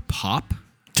of punk pop.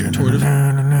 Sort of.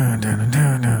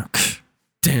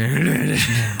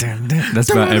 That's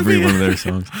about every one of their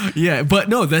songs. Yeah, but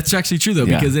no, that's actually true though,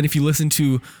 because then if you listen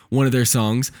to one of their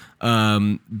songs,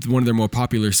 one of their more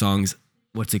popular songs,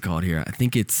 what's it called here? I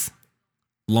think it's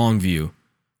Longview.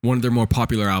 One of their more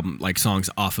popular album songs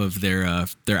off of their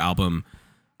album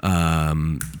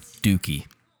Dookie.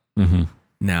 Mm-hmm.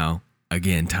 Now,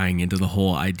 again, tying into the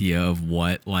whole idea of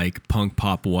what like punk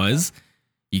pop was,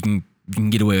 you can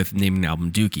get away with naming the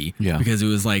album Dookie. Yeah. Because it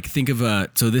was like, think of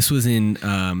so this was in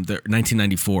the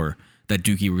 1994 that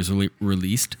Dookie was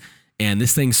released. And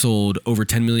this thing sold over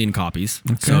 10 million copies.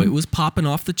 Okay. So it was popping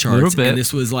off the charts. And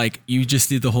this was like, you just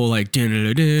did the whole like, don't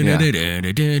want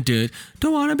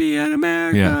to be an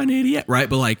American idiot. Right.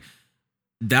 But like,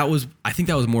 I think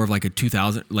that was more of like a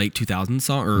late 2000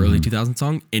 song or early 2000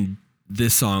 song. And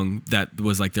this song that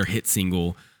was like their hit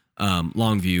single,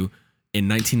 Longview, in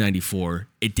 1994,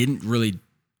 it didn't really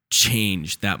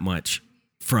change that much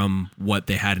from what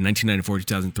they had in 1994,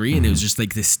 2003. And it was just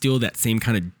like this, still that same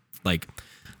kind of like,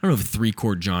 I don't know if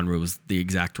 3-chord genre was the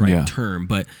exact right term,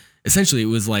 but essentially it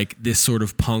was like this sort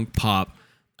of punk pop,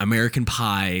 American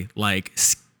Pie, like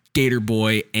skater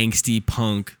boy, angsty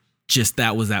punk, just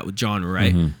that was that genre,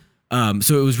 right?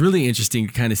 So it was really interesting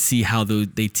to kind of see how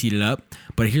they teed it up.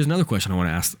 But here's another question I want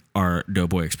to ask our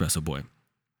Doughboy Expresso boy.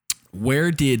 Where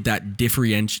did that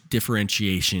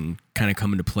differentiation kind of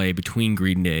come into play between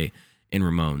Green Day and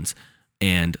Ramones?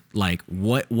 And like,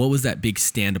 what was that big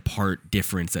stand apart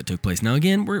difference that took place? Now,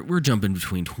 again, we're jumping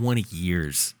between 20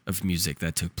 years of music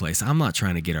that took place. I'm not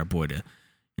trying to get our boy to,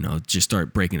 just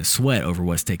start breaking a sweat over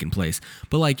what's taking place.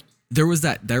 But like, there was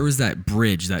that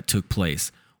bridge that took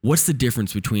place. What's the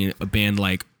difference between a band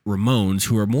like Ramones,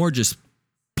 who are more just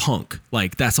punk?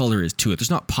 Like, that's all there is to it. There's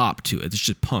not pop to it. It's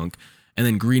just punk. And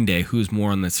then Green Day, who's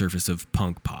more on the surface of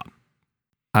punk pop.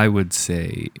 I would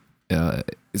say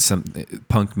some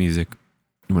punk music,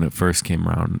 when it first came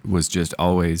around, was just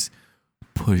always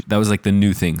push. That was like the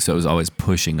new thing. So it was always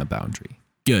pushing a boundary.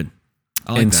 Good.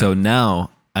 I like and that. So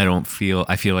now I feel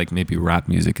like maybe rap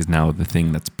music is now the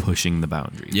thing that's pushing the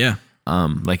boundary. Yeah.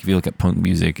 Like if you look at punk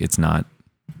music, it's not,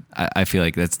 I feel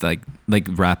like that's like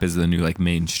rap is the new like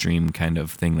mainstream kind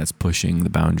of thing that's pushing the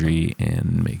boundary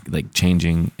and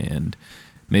changing, and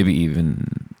maybe even,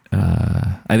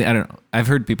 I don't know. I've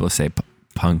heard people say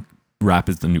punk, rap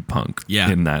is the new punk.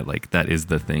 Yeah. In that, like, that is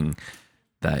the thing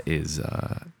that is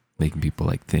making people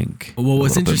like think. Well,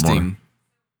 what's interesting,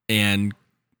 and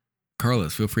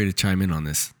Carlos, feel free to chime in on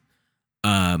this.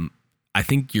 I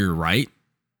think you're right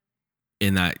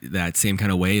in that same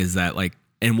kind of way, is that like,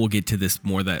 and we'll get to this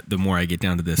more, that the more I get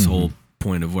down to this whole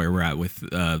point of where we're at with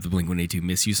the Blink-182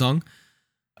 Miss You song.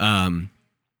 I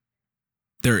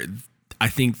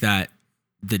think that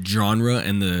the genre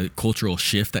and the cultural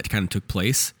shift that kind of took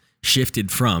place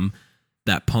shifted from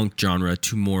that punk genre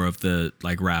to more of the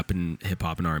like rap and hip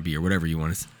hop and R&B or whatever you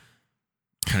want to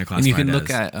kind of classify. And you can it look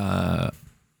as. at,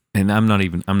 and I'm not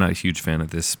a huge fan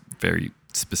of this very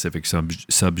specific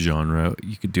subgenre.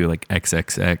 You could do like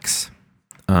XXX.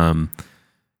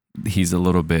 He's a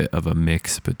little bit of a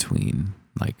mix between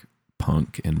like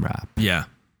punk and rap. Yeah.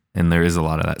 And there is a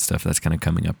lot of that stuff that's kind of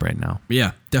coming up right now.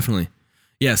 Yeah, definitely.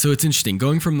 Yeah, so it's interesting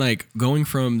going from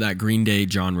that Green Day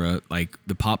genre, like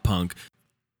the pop punk,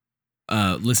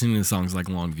 listening to songs like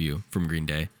Longview from Green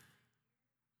Day.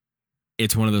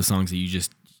 It's one of those songs that you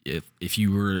just, if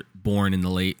you were born in the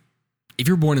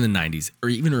 90s or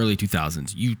even early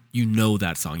 2000s, you know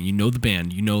that song, you know the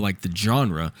band, you know like the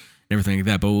genre and everything like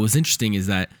that. But what was interesting is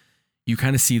that you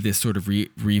kind of see this sort of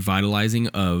revitalizing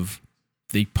of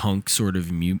the punk sort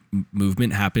of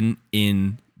movement happen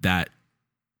in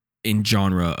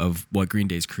genre of what Green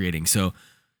Day's creating. So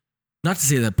not to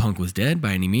say that punk was dead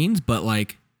by any means, but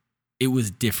like it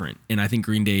was different. And I think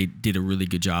Green Day did a really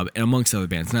good job, and amongst other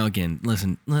bands. Now, again,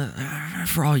 listen,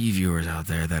 for all you viewers out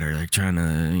there that are like trying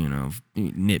to, you know,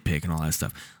 nitpick and all that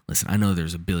stuff, listen, I know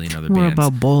there's a billion other What bands.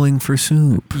 about Bowling for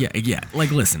Soup? Yeah. Like,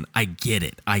 listen, I get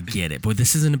it. But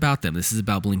this isn't about them. This is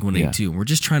about Blink-182. And we're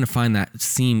just trying to find that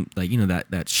seam, like, you know,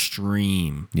 that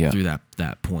stream through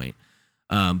that point.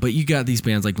 But you got these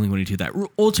bands like Blink-182 that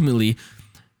ultimately,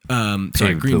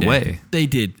 Green Day, way. They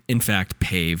did, in fact,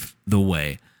 pave the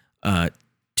way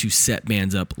to set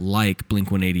bands up like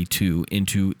Blink-182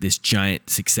 into this giant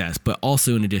success. But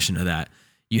also, in addition to that,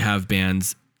 you have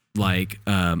bands like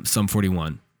Sum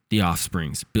 41, The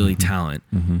Offsprings, Billy Talent,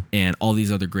 and all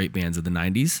these other great bands of the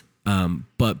 90s.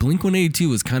 But Blink-182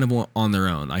 was kind of on their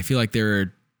own. I feel like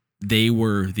they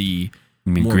were the...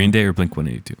 You mean Green Day or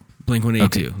Blink-182? Blink-182.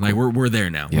 Okay, like, we're there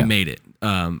now. Yeah. We made it.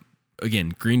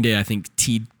 Again, Green Day, I think,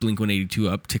 teed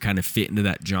Blink-182 up to kind of fit into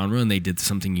that genre, and they did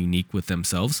something unique with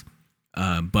themselves.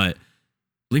 But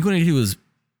Blink-182 was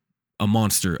a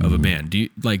monster of a band.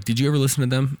 Did you ever listen to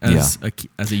them as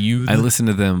a youth? I listened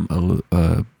to them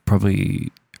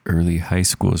probably early high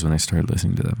school is when I started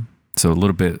listening to them. So a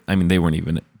little bit. I mean, they weren't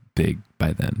even big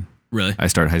by then. Really? I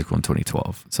started high school in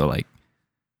 2012, so like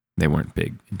they weren't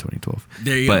big in 2012.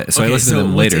 There you go. So I listened to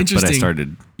them later, but I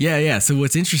started. Yeah. So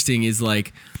what's interesting is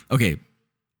like, okay,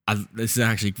 this is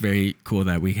actually very cool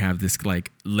that we have this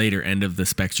like later end of the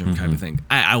spectrum kind of thing.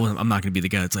 I'm not going to be the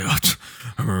guy that's like, oh,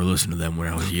 I remember listening to them when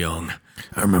I was young.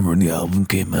 I remember when the album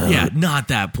came out. Yeah, not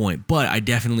that point, but I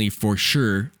definitely, for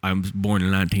sure, I was born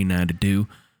in 1992.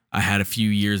 I had a few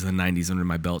years in the 90s under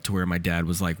my belt to where my dad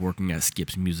was like working at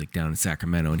Skip's Music down in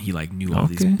Sacramento, and he like knew all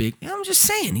these big. I'm just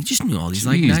saying, he just knew all these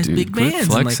like nice big quit bands.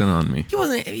 Flexing and, like, on me. He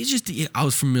wasn't. He's just. I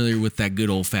was familiar with that good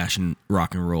old fashioned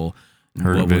rock and roll,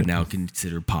 Heard what of it. would now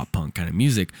consider pop punk kind of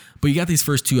music. But you got these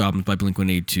first two albums by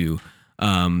Blink-182.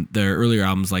 Their earlier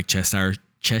albums like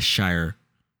Cheshire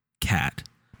Cat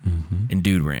and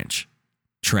Dude Ranch,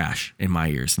 trash in my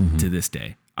ears to this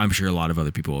day. I'm sure a lot of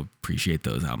other people appreciate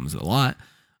those albums a lot.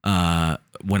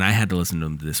 When I had to listen to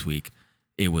them this week,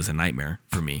 it was a nightmare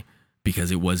for me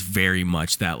because it was very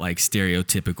much that like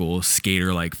stereotypical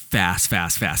skater, like fast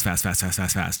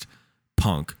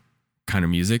punk kind of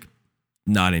music.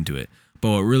 Not into it.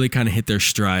 But what really kind of hit their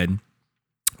stride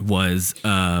was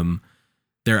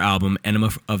their album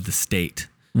Enema of the State.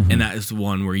 And that is the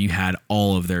one where you had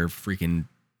all of their freaking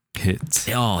hits.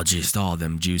 All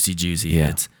them juicy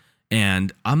hits.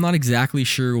 And I'm not exactly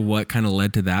sure what kind of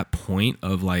led to that point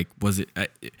of like, was it,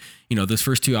 those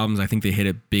first two albums, I think they hit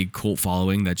a big cult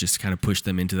following that just kind of pushed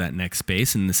them into that next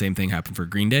space. And the same thing happened for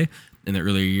Green Day. In the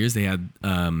earlier years, they had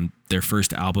their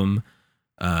first album,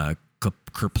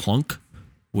 Kerplunk,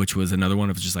 which was another one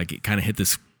of just like, it kind of hit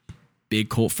this big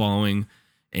cult following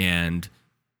and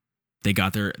they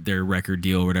got their record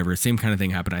deal or whatever. Same kind of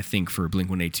thing happened, I think, for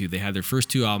Blink-182. They had their first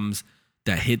two albums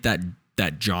that hit that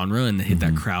genre and hit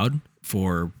that crowd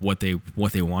for what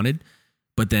they wanted.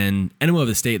 But then Enema of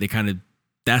the State,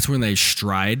 that's when they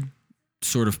stride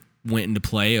sort of went into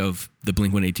play of the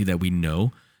Blink-182 that we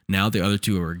know. Now the other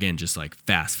two are again just like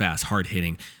fast, hard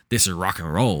hitting. This is rock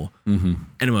and roll.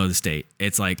 Enema of the State.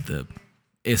 It's like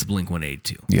it's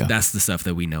Blink-182. Yeah. That's the stuff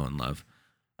that we know and love.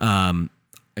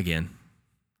 Again,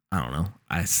 I don't know.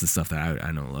 It's the stuff that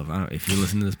I know and love. If you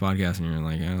listen to this podcast and you're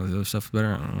like, oh, this other stuff's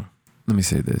better, I don't know. Let me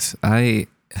say this. I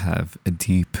have a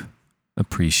deep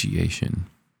appreciation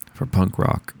for punk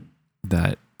rock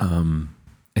that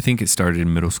I think it started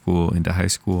in middle school into high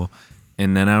school.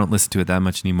 And then I don't listen to it that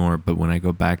much anymore. But when I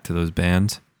go back to those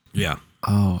bands, Yeah.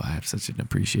 I have such an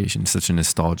appreciation, such a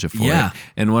nostalgia for Yeah. it.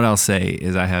 And what I'll say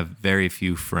is I have very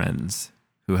few friends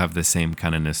who have the same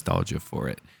kind of nostalgia for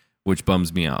it, which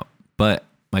bums me out. But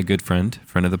my good friend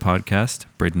of the podcast,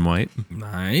 Braden White,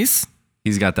 Nice.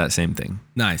 he's got that same thing.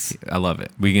 Nice. I love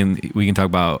it. We can talk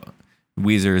about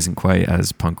Weezer isn't quite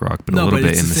as punk rock, but a little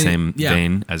bit in the same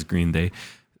vein as Green Day.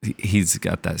 He's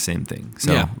got that same thing.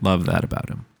 So love that about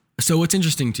him. So what's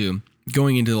interesting too,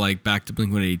 going into like back to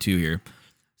Blink-182 here.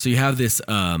 So you have this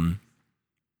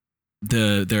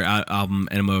their album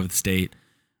Enema of the State.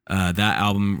 That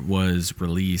album was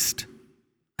released,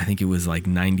 I think it was like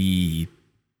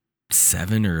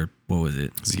 97 or what was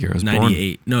it? Was the year I was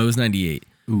 98. born? No, it was 98.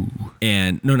 Ooh.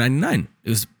 And no, 99. It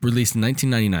was released in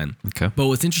 1999. Okay. But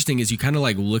what's interesting is you kind of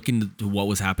like look into what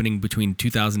was happening between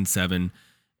 2007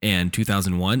 and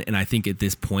 2001. And I think at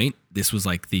this point, this was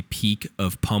like the peak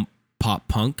of pop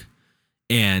punk.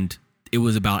 And it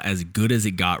was about as good as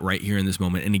it got right here in this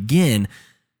moment. And again,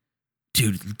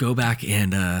 dude, go back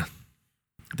and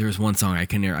there was one song, I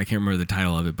can't remember the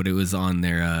title of it, but it was on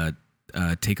their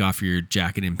Take Off Your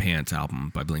Jacket and Pants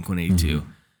album by Blink-182.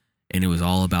 and it was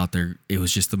all about it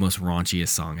was just the most raunchiest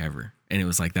song ever. And it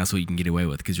was like, that's what you can get away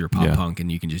with because you're a pop punk and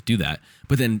you can just do that.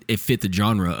 But then it fit the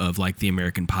genre of like the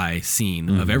American Pie scene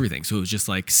of everything. So it was just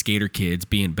like skater kids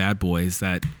being bad boys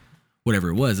that whatever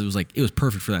it was like, it was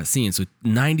perfect for that scene. So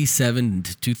 97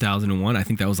 to 2001, I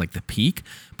think that was like the peak.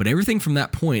 But everything from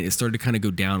that point, it started to kind of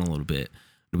go down a little bit.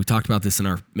 We talked about this in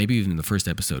our, maybe even in the first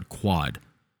episode, Quad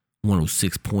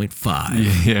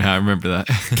 106.5. Yeah, I remember that.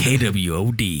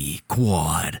 KWOD,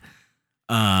 Quad.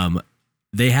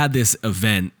 They had this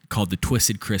event called the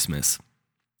Twisted Christmas.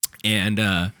 And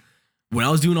when I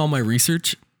was doing all my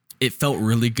research, it felt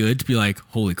really good to be like,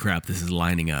 holy crap, this is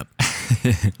lining up.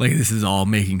 Like, this is all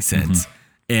making sense.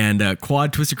 And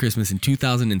Quad Twisted Christmas in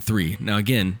 2003. Now,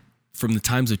 again, from the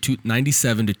times of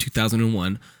 97 to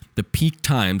 2001, the peak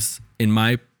times, in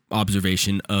my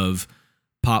observation, of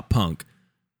pop punk,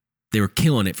 they were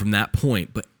killing it from that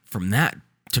point. But from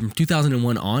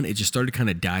 2001 on, it just started to kind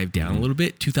of dive down a little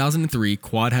bit. 2003,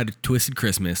 Quad had a Twisted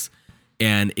Christmas,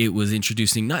 and it was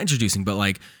not introducing, but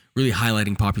like really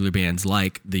highlighting popular bands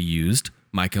like The Used,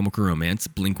 My Chemical Romance,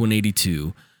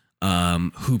 Blink-182,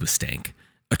 Hoobastank,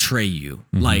 Atreyu,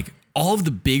 like all of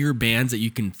the bigger bands that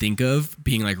you can think of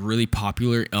being like really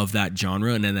popular of that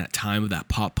genre and in that time of that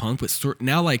pop punk. But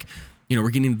now, like, you know, we're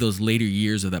getting into those later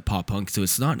years of that pop punk, so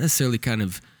it's not necessarily kind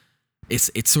of,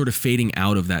 it's sort of fading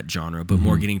out of that genre, but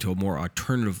more getting to a more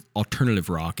alternative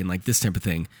rock and like this type of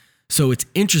thing. So it's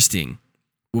interesting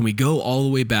when we go all the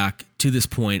way back to this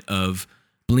point of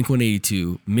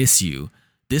Blink-182, Miss You.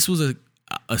 This was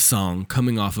a song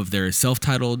coming off of their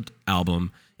self-titled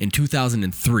album in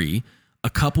 2003, a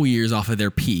couple years off of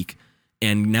their peak,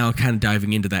 and now kind of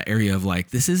diving into that area of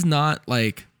like, this is not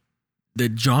like, the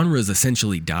genre is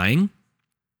essentially dying.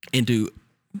 And to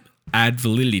add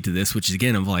validity to this, which is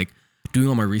again of like doing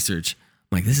all my research,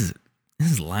 I'm like, this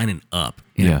is lining up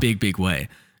in a big way.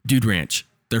 Dude Ranch,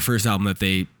 their first album that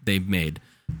they made,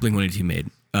 Blink-182 made,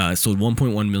 sold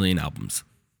 1.1 million albums.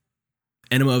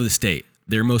 Enema of the State,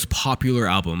 their most popular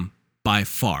album by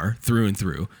far, through and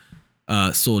through,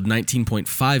 sold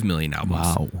 19.5 million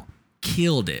albums. Wow.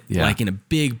 Killed it, like in a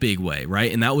big way,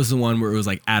 right? And that was the one where it was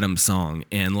like Adam's song,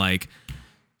 and like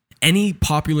any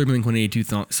popular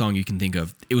Blink-182 song you can think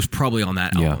of, it was probably on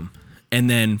that album. And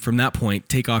then from that point,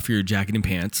 Take Off Your Jacket and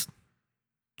Pants,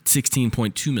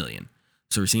 16.2 million.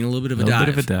 So we're seeing a little bit of a dive.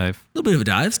 A little bit of a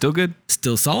dive. Still good.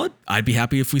 Still solid. I'd be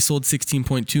happy if we sold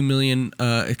 16.2 million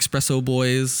Expresso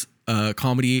Boys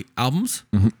comedy albums.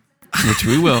 Which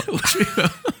we will.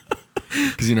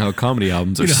 Because you know how comedy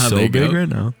albums are so big right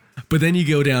now. But then you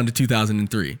go down to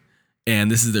 2003, and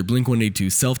this is their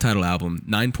Blink-182 self-titled album,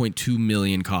 9.2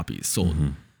 million copies sold.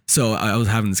 So I was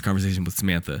having this conversation with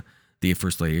Samantha, the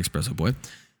First Lady Expresso Boy,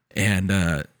 and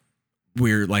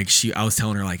we're like, I was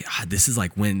telling her like, this is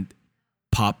like when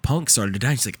pop punk started to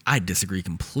die. She's like, I disagree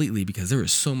completely because there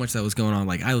was so much that was going on.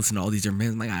 Like, I listened to all these different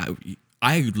bands. Like,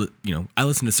 I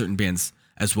listen to certain bands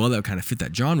as well that would kind of fit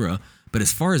that genre. But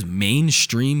as far as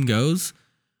mainstream goes,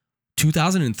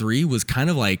 2003 was kind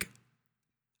of like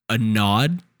a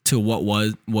nod to what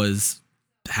was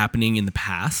happening in the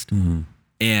past,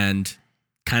 and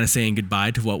kind of saying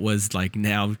goodbye to what was like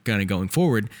now kind of going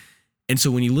forward. And so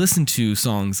when you listen to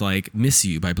songs like Miss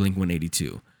You by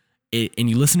Blink-182, and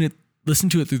you listen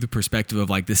to it through the perspective of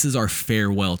like, this is our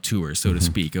farewell tour, so to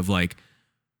speak, of like,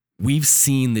 we've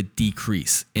seen the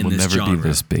decrease in this genre. We'll never be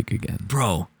this big again.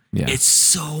 Bro, it's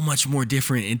so much more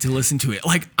different, and to listen to it,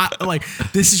 like,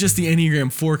 this is just the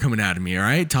Enneagram 4 coming out of me, all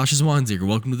right? Tasha Zwanziger,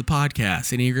 welcome to the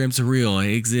podcast. Enneagrams are real.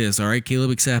 They exist. All right,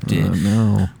 Caleb, accept it.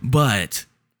 No. But,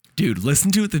 dude,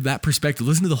 listen to it through that perspective.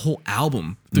 Listen to the whole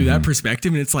album through that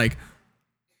perspective, and it's like,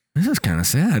 this is kind of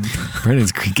sad.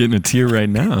 Brandon's getting a tear right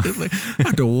now. Like, I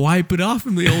have to wipe it off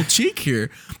from the old cheek here.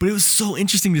 But it was so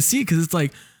interesting to see, because it's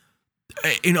like,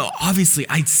 you know, obviously,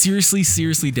 I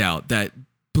seriously doubt that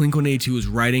Blink-182 was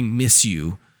writing Miss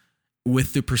You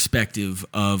with the perspective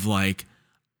of like,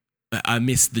 I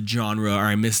miss the genre, or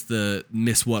I miss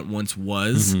what once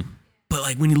was. But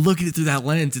like, when you look at it through that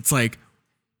lens, it's like,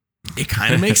 it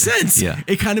kind of makes sense.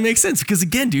 It kind of makes sense, because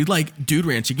again, dude, like Dude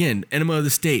Ranch, again, Enema of the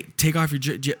State, Take Off Your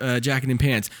Jacket and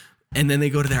Pants, and then they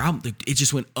go to their album. It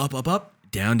just went up,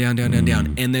 down,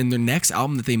 down. And then their next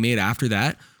album that they made after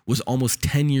that was almost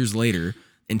 10 years later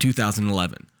in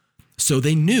 2011. So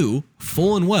they knew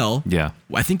full and well,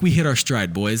 I think we hit our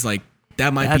stride, boys. Like,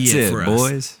 that might be it for us.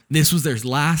 Boys. This was their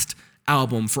last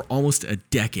album for almost a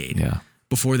decade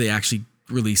before they actually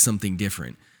released something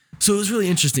different. So it was really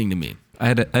interesting to me. I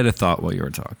had a thought while you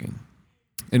were talking,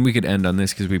 and we could end on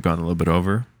this because we've gone a little bit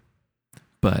over,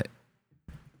 but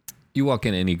you walk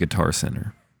in any Guitar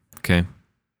Center, okay?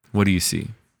 What do you see?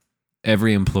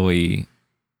 every employee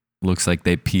looks like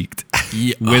they peaked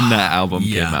when that album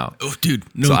came out. Oh, dude,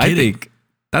 no so kidding. I think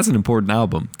that's an important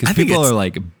album because people are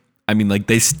like, I mean, like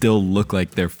they still look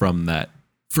like they're from that.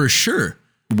 For sure.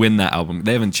 When that album,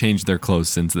 they haven't changed their clothes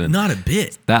since then. Not a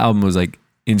bit. That album was like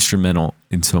instrumental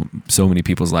in so many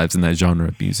people's lives in that genre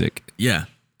of music. Yeah.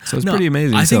 So it's pretty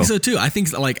amazing. I think so too. I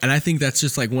think and I think that's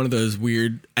just like one of those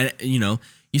weird, you know,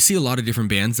 you see a lot of different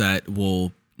bands that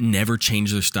will never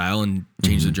change their style and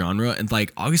change the genre. And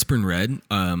like August Burn Red,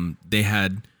 they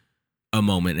had a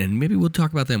moment, and maybe we'll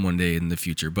talk about them one day in the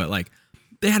future, but like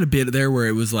they had a bit there where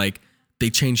it was like they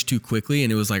changed too quickly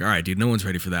and it was like, all right, dude, no one's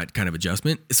ready for that kind of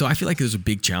adjustment. So I feel like there's a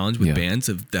big challenge with bands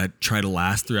that try to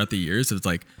last throughout the years. It's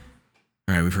like,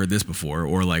 all right, we've heard this before,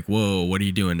 or like, whoa, what are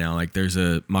you doing now? Like there's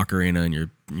a Macarena in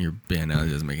your band now. It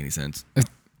doesn't make any sense.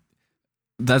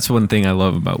 That's one thing I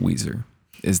love about Weezer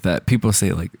is that people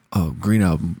say like, oh, Green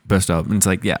Album, best album. And it's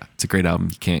like, yeah, it's a great album.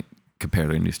 You can't compare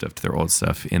their new stuff to their old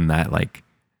stuff in that like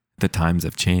the times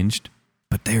have changed,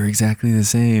 but they're exactly the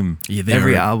same. Yeah,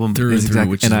 every album is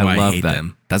exactly, and I love that.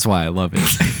 Them. That's why I love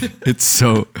it. It's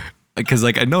so, because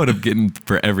like I know what I'm getting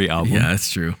for every album. Yeah, that's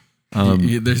true.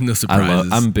 There's no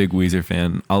surprises. I'm a big Weezer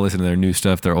fan. I'll listen to their new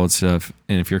stuff, their old stuff,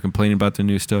 and if you're complaining about their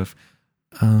new stuff,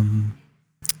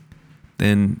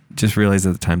 then just realize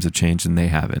that the times have changed and they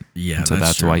haven't. Yeah, and so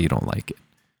that's why you don't like it.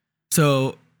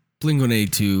 So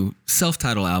Blink-182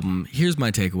 self-titled album. Here's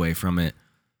my takeaway from it.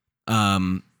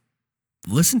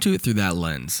 Listen to it through that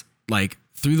lens, like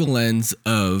through the lens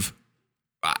of,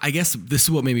 I guess this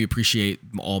is what made me appreciate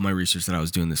all my research that I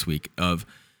was doing this week of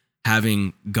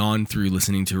having gone through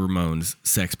listening to Ramones,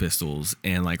 Sex Pistols,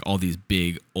 and like all these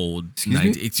big old,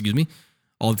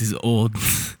 all these old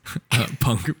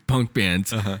punk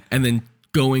bands, and then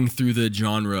going through the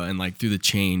genre and like through the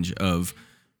change of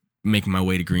making my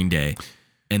way to Green Day,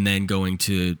 and then going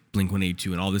to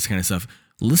Blink-182 and all this kind of stuff.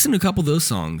 Listen to a couple of those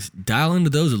songs, dial into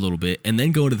those a little bit, and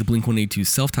then go to the Blink-182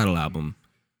 self-titled album,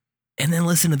 and then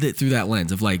listen to it through that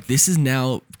lens of like, this is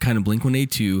now kind of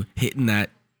Blink-182 hitting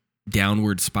that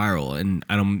downward spiral. And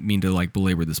I don't mean to like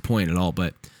belabor this point at all,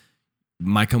 but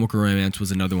My Chemical Romance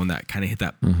was another one that kind of hit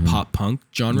that pop punk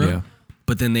genre,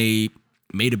 but then they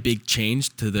made a big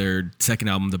change to their second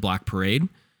album, The Black Parade,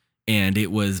 and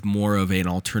it was more of an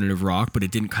alternative rock, but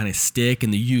it didn't kind of stick.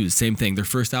 And the Used, same thing. Their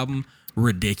first album,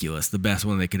 ridiculous, the best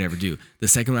one they could ever do. The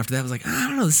second one after that was like, I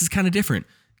don't know, this is kind of different.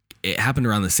 It happened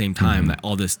around the same time that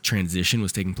all this transition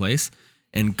was taking place.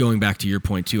 And going back to your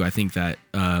point too, I think that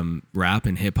rap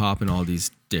and hip hop and all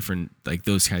these different, like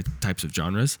those types of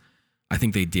genres, I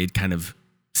think they did kind of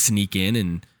sneak in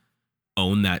and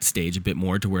own that stage a bit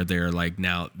more to where they're like,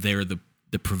 now they're the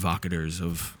provocateurs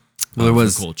of the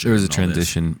culture. There was a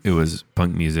transition. It was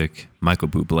punk music, Michael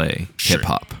Bublé, hip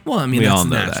hop. Well, I mean, that's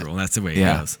natural. That's the way it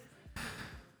goes.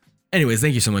 Anyways,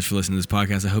 thank you so much for listening to this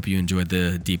podcast. I hope you enjoyed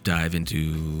the deep dive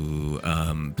into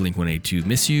Blink-182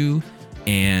 Miss You.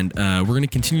 And we're going to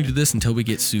continue to do this until we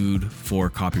get sued for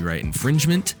copyright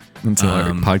infringement. Until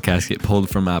our podcasts get pulled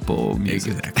from Apple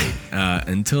Music. Exactly.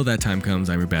 Until that time comes,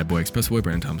 I'm your bad boy, Expresso boy,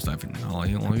 Brandon Thomas. I'm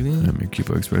your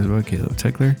Cupo Expresso boy, Caleb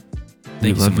Techler.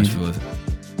 Thank you so much for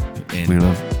listening. We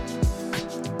love.